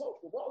want the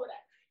smoke with all of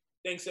that.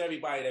 Thanks to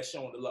everybody that's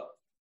showing the love.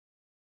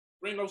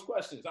 Bring those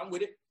questions. I'm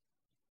with it.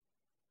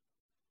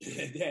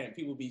 Damn,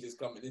 people be just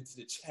coming into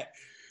the chat.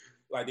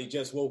 like they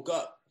just woke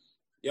up.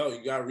 Yo,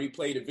 you gotta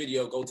replay the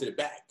video, go to the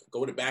back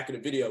of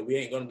the video. We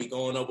ain't gonna be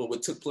going over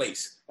what took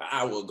place an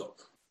hour ago.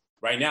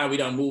 Right now, we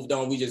done moved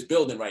on. We just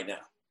building right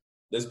now.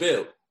 Let's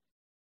build.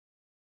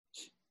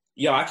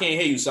 Yo, I can't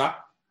hear you, sir.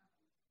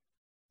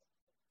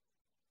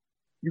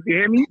 You can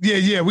hear me?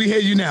 Yeah, we hear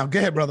you now. Go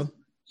ahead, brother.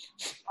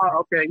 Oh,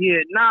 okay,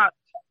 yeah. Nah,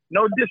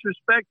 no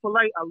disrespect,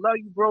 polite. I love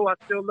you, bro. I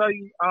still love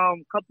you. A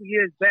couple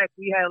years back,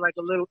 we had like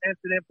a little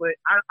incident, but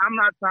I'm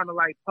not trying to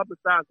like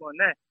publicize on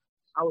that.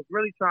 I was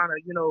really trying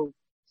to,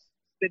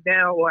 sit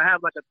down or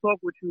have like a talk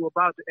with you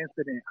about the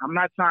incident. I'm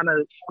not trying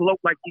to gloat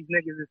like these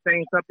niggas is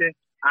saying something.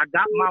 I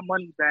got my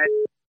money back.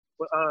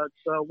 But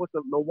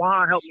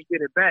Lawan helped me get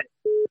it back.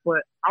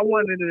 But I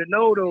wanted to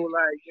know though,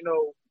 like,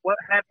 what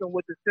happened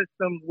with the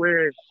system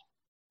where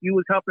you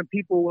was helping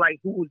people like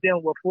who was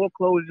dealing with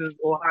foreclosures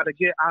or how to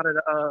get out of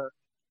the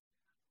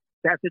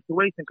that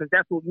situation, because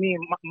that's what me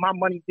and my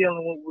money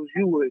dealing with was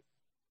you with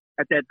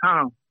at that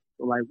time.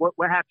 So like,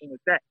 what happened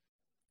with that?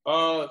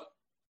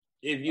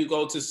 If you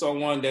go to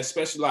someone that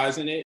specializes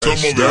in it. Now,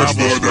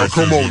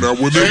 come on now.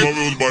 When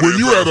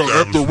you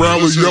at the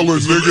rally yelling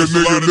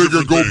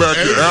nigga, go back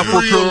to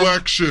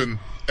Africa.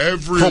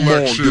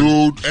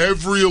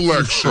 Every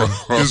election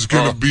is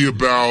going to be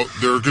about,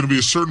 there are going to be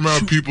a certain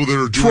amount of people that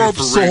are doing it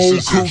for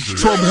racist issues.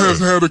 Trump has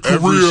had a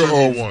career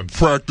of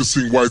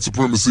practicing white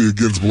supremacy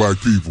against black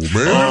people,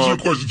 man.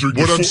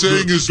 What I'm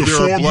saying is there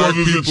are black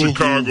people in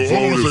Chicago.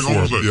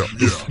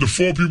 The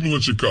four people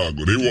in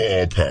Chicago, they were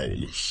all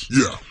powerless.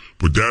 Yeah.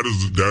 But that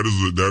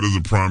is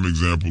a prime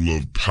example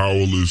of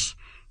powerless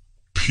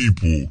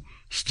people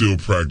still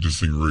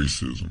practicing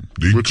racism.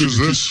 Which is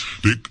this?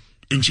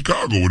 In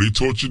Chicago, where they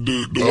tortured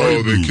the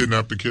white dude. They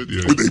kidnapped the kid?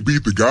 Yeah. They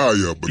beat the guy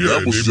up, but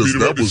that was just...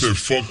 They said,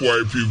 fuck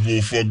white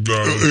people, fuck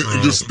Donald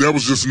Trump. That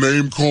was just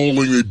name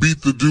calling. They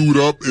beat the dude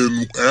up,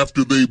 and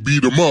after they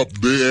beat him up,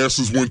 their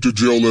asses went to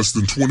jail less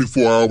than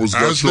 24 hours,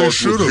 got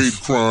charged with hate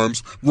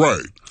crimes.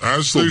 Right.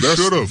 As they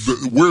should have.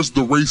 Where's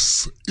the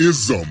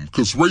racism?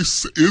 Because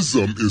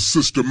racism is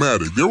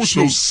systematic. There was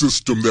no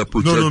system that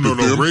protected them.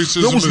 No.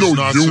 Racism there was no is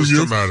not union.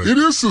 systematic. It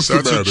is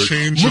systematic. That's a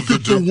change look of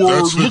at the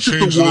word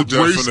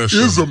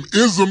racism.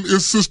 Ism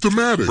is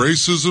systematic.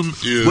 Racism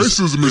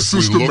is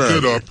systematic. We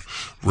look it up.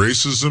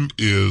 Racism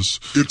is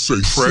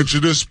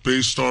prejudice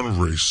based on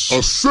race.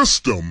 A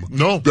system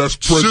that's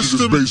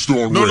prejudice based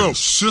on race. No.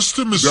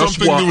 System is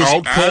something that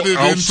was added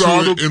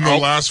into it in the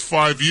last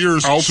 5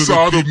 years.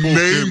 Outside of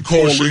name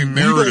calling,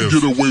 we don't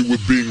get away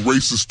with being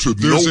racist to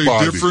There's nobody.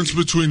 There's a difference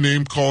between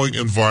name calling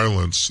and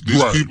violence.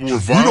 These people were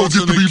violent. We don't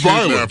get to be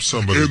violent.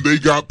 Somebody. And they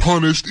got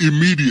punished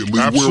immediately.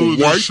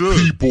 Absolutely, where white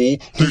people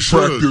who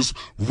practice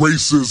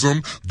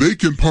racism, they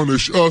can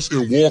punish us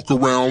and walk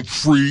around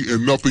free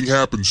and nothing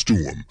happens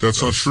to them.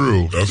 That's not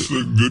true. That's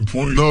a good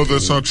point. No,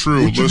 that's not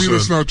true. What do you mean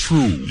it's not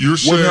true? You're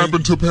saying... What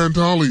happened to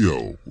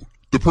Pantaleo?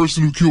 The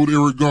person who killed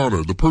Eric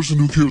Garner, the person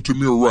who killed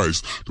Tamir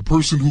Rice, the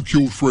person who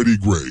killed Freddie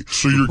Gray.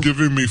 So you're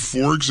giving me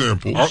 4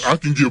 examples. I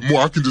can give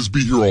more. I can just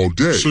be here all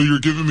day. So you're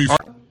giving me...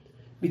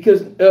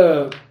 Because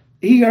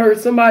he heard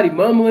somebody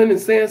mumbling and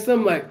saying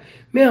something like,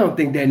 man, I don't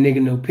think that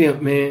nigga no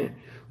pimp, man.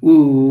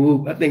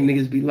 Ooh, I think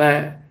niggas be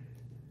lying.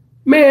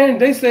 Man,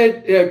 they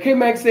said,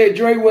 K-Mac said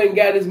Dre went and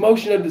got his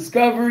motion of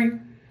discovery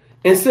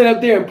and sit up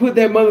there and put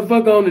that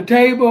motherfucker on the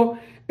table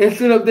and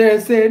sit up there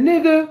and said,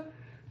 nigga,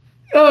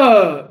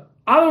 I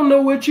don't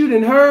know what you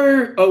done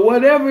heard or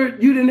whatever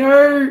you done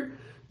heard,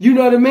 you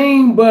know what I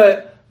mean?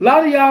 But a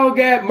lot of y'all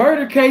got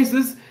murder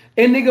cases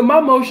and nigga, my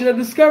motion of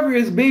discovery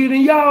is bigger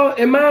than y'all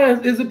and mine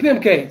is a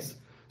pimp case.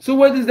 So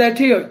what does that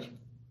tell you?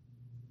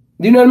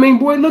 You know what I mean?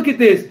 Boy, look at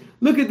this.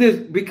 Look at this,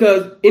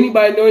 because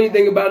anybody know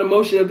anything about a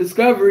motion of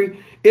discovery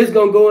is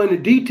going to go into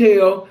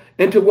detail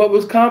into what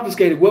was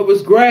confiscated, what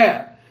was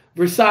grabbed.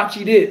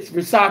 Versace this,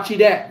 Versace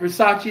that,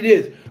 Versace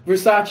this,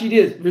 Versace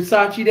this,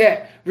 Versace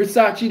that,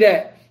 Versace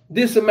that.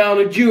 This amount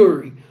of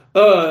jewelry.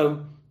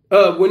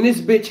 When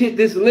this bitch hit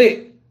this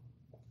lick,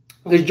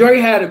 because Dre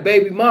had a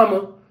baby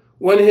mama,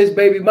 one of his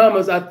baby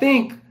mamas, I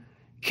think,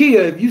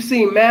 Kia, if you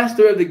seen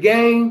Master of the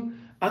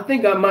Game, I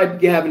think I might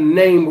be having the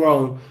name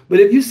wrong, but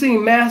if you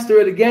seen Master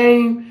of the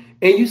Game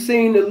and you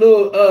seen the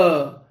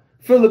little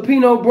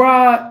Filipino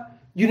broad,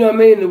 you know what I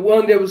mean, the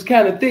one that was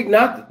kind of thick,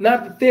 not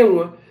the thin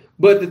one,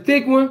 but the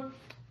thick one,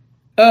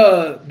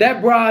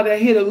 that broad that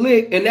hit a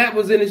lick, and that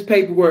was in his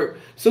paperwork.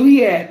 So he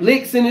had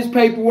licks in his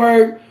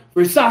paperwork,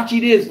 Versace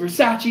this,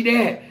 Versace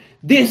that,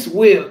 this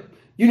whip,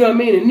 you know what I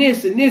mean, and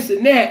this and this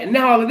and that, and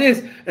all of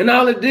this, and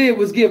all it did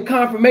was give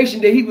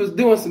confirmation that he was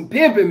doing some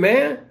pimping,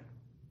 man.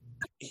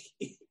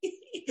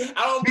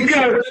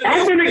 Because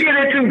I'm going to get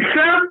into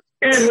self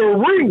and the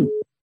room.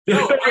 The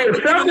story of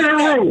self and the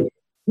room.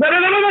 No.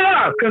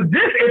 Because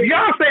if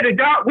y'all say that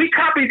y'all, we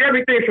copied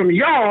everything from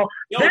y'all,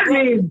 that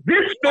means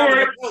this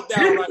story. Hold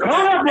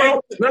on, bro.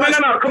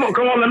 No. Come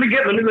on. Let me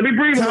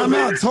breathe. Time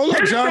out. Hold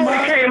up,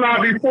 Jeremiah. Came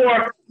out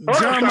before.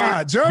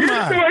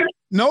 Jeremiah.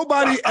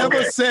 Nobody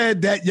ever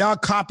said that y'all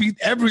copied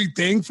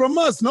everything from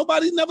us.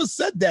 Nobody never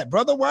said that,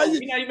 brother. Where you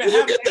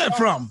get that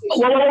from?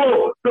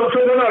 Whoa. So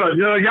no.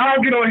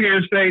 Y'all get on here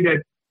and say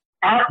that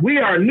We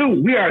are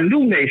new. We are a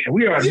new nation.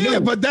 We are Yeah, new.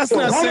 but that's So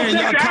not saying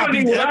y'all homosexuality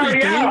copied was already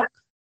everything. out.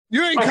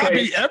 You ain't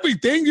copied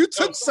everything. You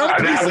took some Nah,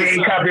 we pieces.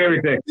 ain't copy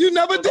everything. You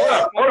never did.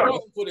 Hold on.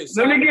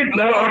 Let me get.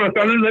 No, hold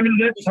on. Let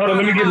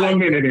me get 1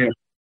 minute in.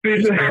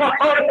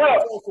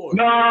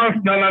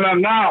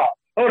 No.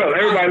 Hold on.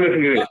 Everybody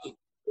listen to this.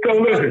 So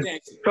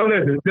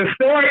listen. The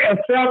story of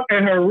Self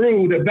and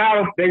Haru,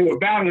 they were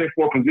battling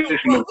for position.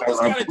 What's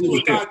got to do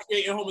with God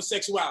creating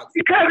homosexuality?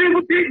 Because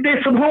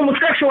there's some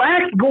homosexual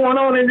acts going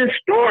on in this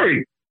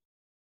story.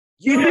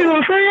 You see what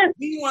I'm saying?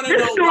 We want to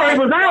This know story why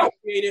was God out.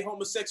 created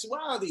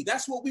homosexuality.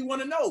 That's what we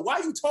want to know. Why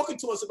are you talking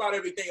to us about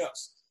everything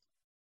else?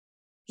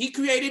 He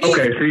created evil.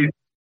 Okay, see.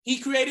 He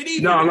created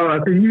evil.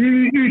 No.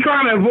 You're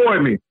trying to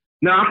avoid me.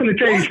 No, I'm going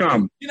to tell you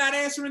something. You're not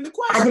answering the I'm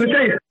question. going to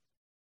tell you.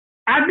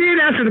 I did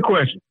answer the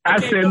question. I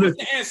said, what's listen,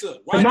 the answer?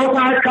 the Most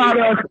High taught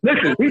us.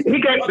 Listen,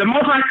 the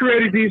Most High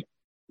created these.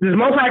 The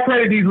Most High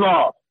created these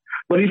laws.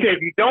 But he said,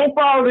 if you don't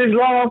follow these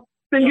laws,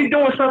 then you're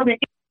doing something.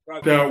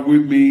 Out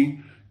with me,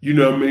 you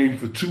know what I mean,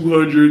 for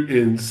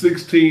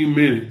 216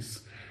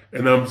 minutes.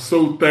 And I'm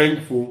so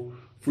thankful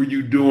for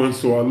you doing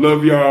so. I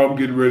love y'all. I'm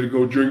getting ready to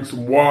go drink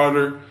some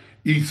water,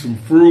 eat some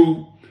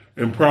fruit,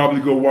 and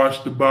probably go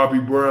watch the Bobby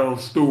Brown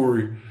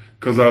story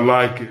because I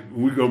like it.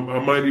 I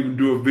might even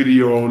do a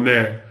video on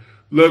that.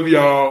 Love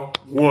y'all.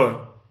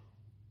 One.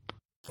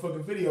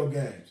 Fucking video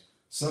games.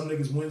 Some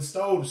niggas went and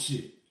stole the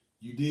shit.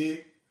 You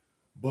dig?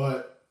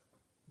 But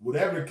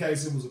whatever the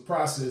case, it was a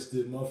process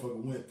that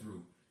motherfucker went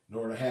through in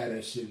order to have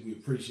that shit. We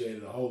appreciate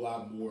it a whole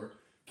lot more.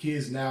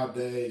 Kids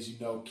nowadays, you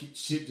know,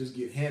 shit just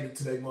get handed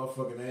to their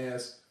motherfucking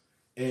ass,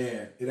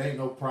 and it ain't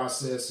no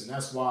process, and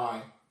that's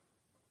why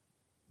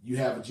you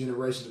have a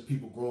generation of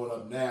people growing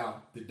up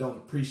now that don't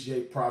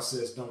appreciate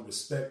process, don't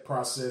respect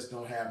process,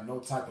 don't have no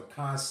type of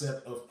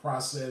concept of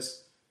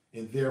process,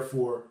 and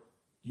therefore,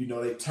 you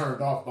know, they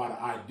turned off by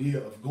the idea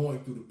of going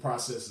through the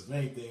process of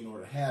anything in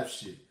order to have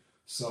shit.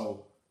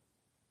 So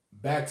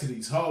back to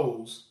these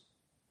hoes,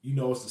 you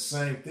know, it's the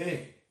same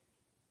thing.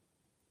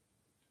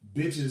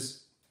 Bitches,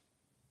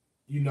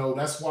 you know,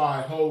 that's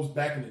why hoes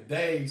back in the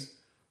days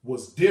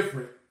was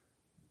different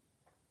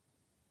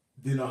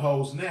than the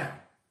hoes now.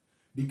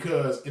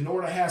 Because in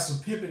order to have some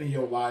pimping in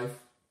your life,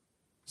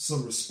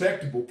 some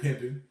respectable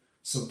pimping,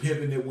 some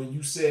pimping that when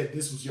you said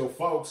this was your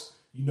folks,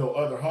 you know,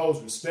 other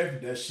hoes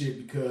respected that shit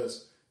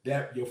because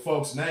that your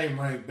folks' name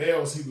rang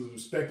bells. He was a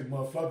respected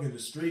motherfucker in the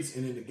streets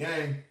and in the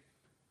game.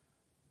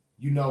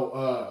 You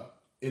know,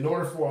 in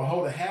order for a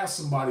hoe to have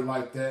somebody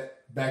like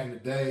that back in the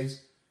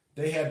days,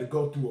 they had to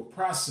go through a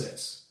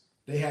process.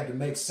 They had to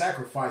make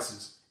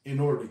sacrifices in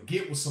order to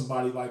get with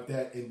somebody like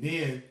that and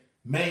then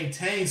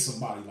maintain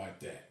somebody like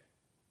that.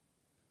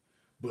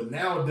 But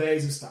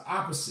nowadays, it's the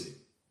opposite.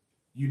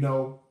 You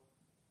know,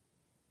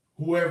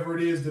 whoever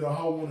it is that a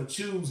hoe want to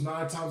choose,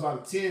 9 times out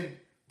of 10,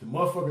 the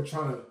motherfucker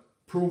trying to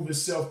prove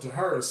himself to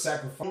her is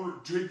sacrifice.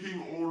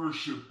 Taking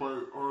ownership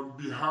on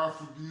behalf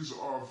of these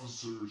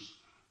officers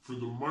for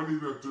the money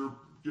that they're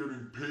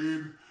getting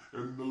paid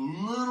and the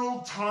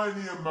little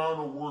tiny amount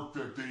of work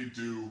that they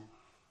do.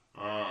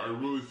 I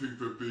really think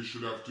that they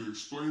should have to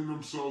explain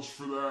themselves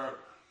for that.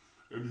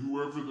 And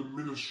whoever the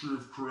Minister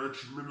of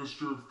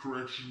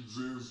Corrections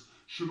is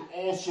should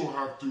also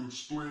have to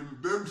explain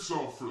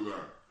themselves for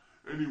that.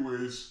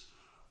 Anyways,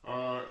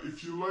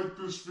 if you like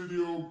this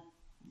video,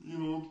 you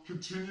know,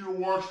 continue to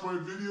watch my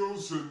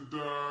videos, and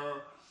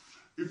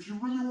if you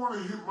really want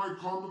to hit my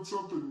comments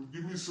up and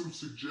give me some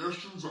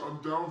suggestions,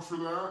 I'm down for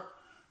that.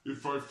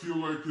 If I feel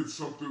like it's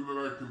something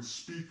that I can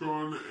speak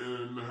on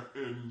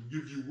and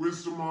give you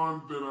wisdom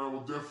on, then I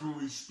will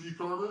definitely speak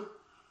on it.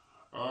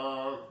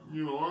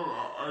 You know,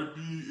 I'd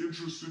be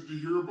interested to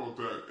hear about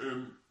that.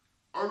 And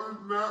other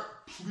than that,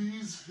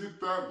 please hit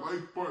that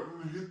like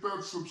button, hit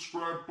that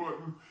subscribe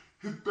button,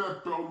 hit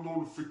that bell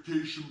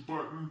notification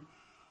button.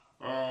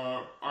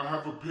 I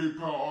have a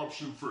PayPal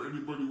option for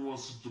anybody who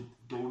wants to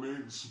donate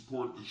and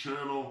support the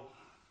channel.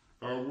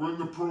 We're in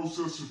the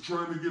process of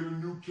trying to get a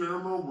new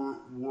camera.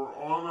 We're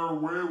on our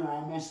way. We're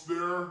almost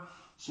there.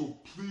 So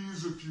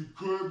please, if you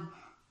could,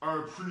 I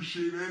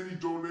appreciate any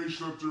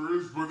donation that there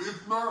is. But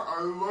if not,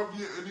 I love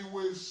you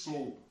anyway.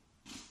 So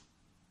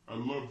I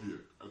love you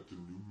at the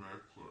new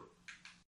Mac Clark.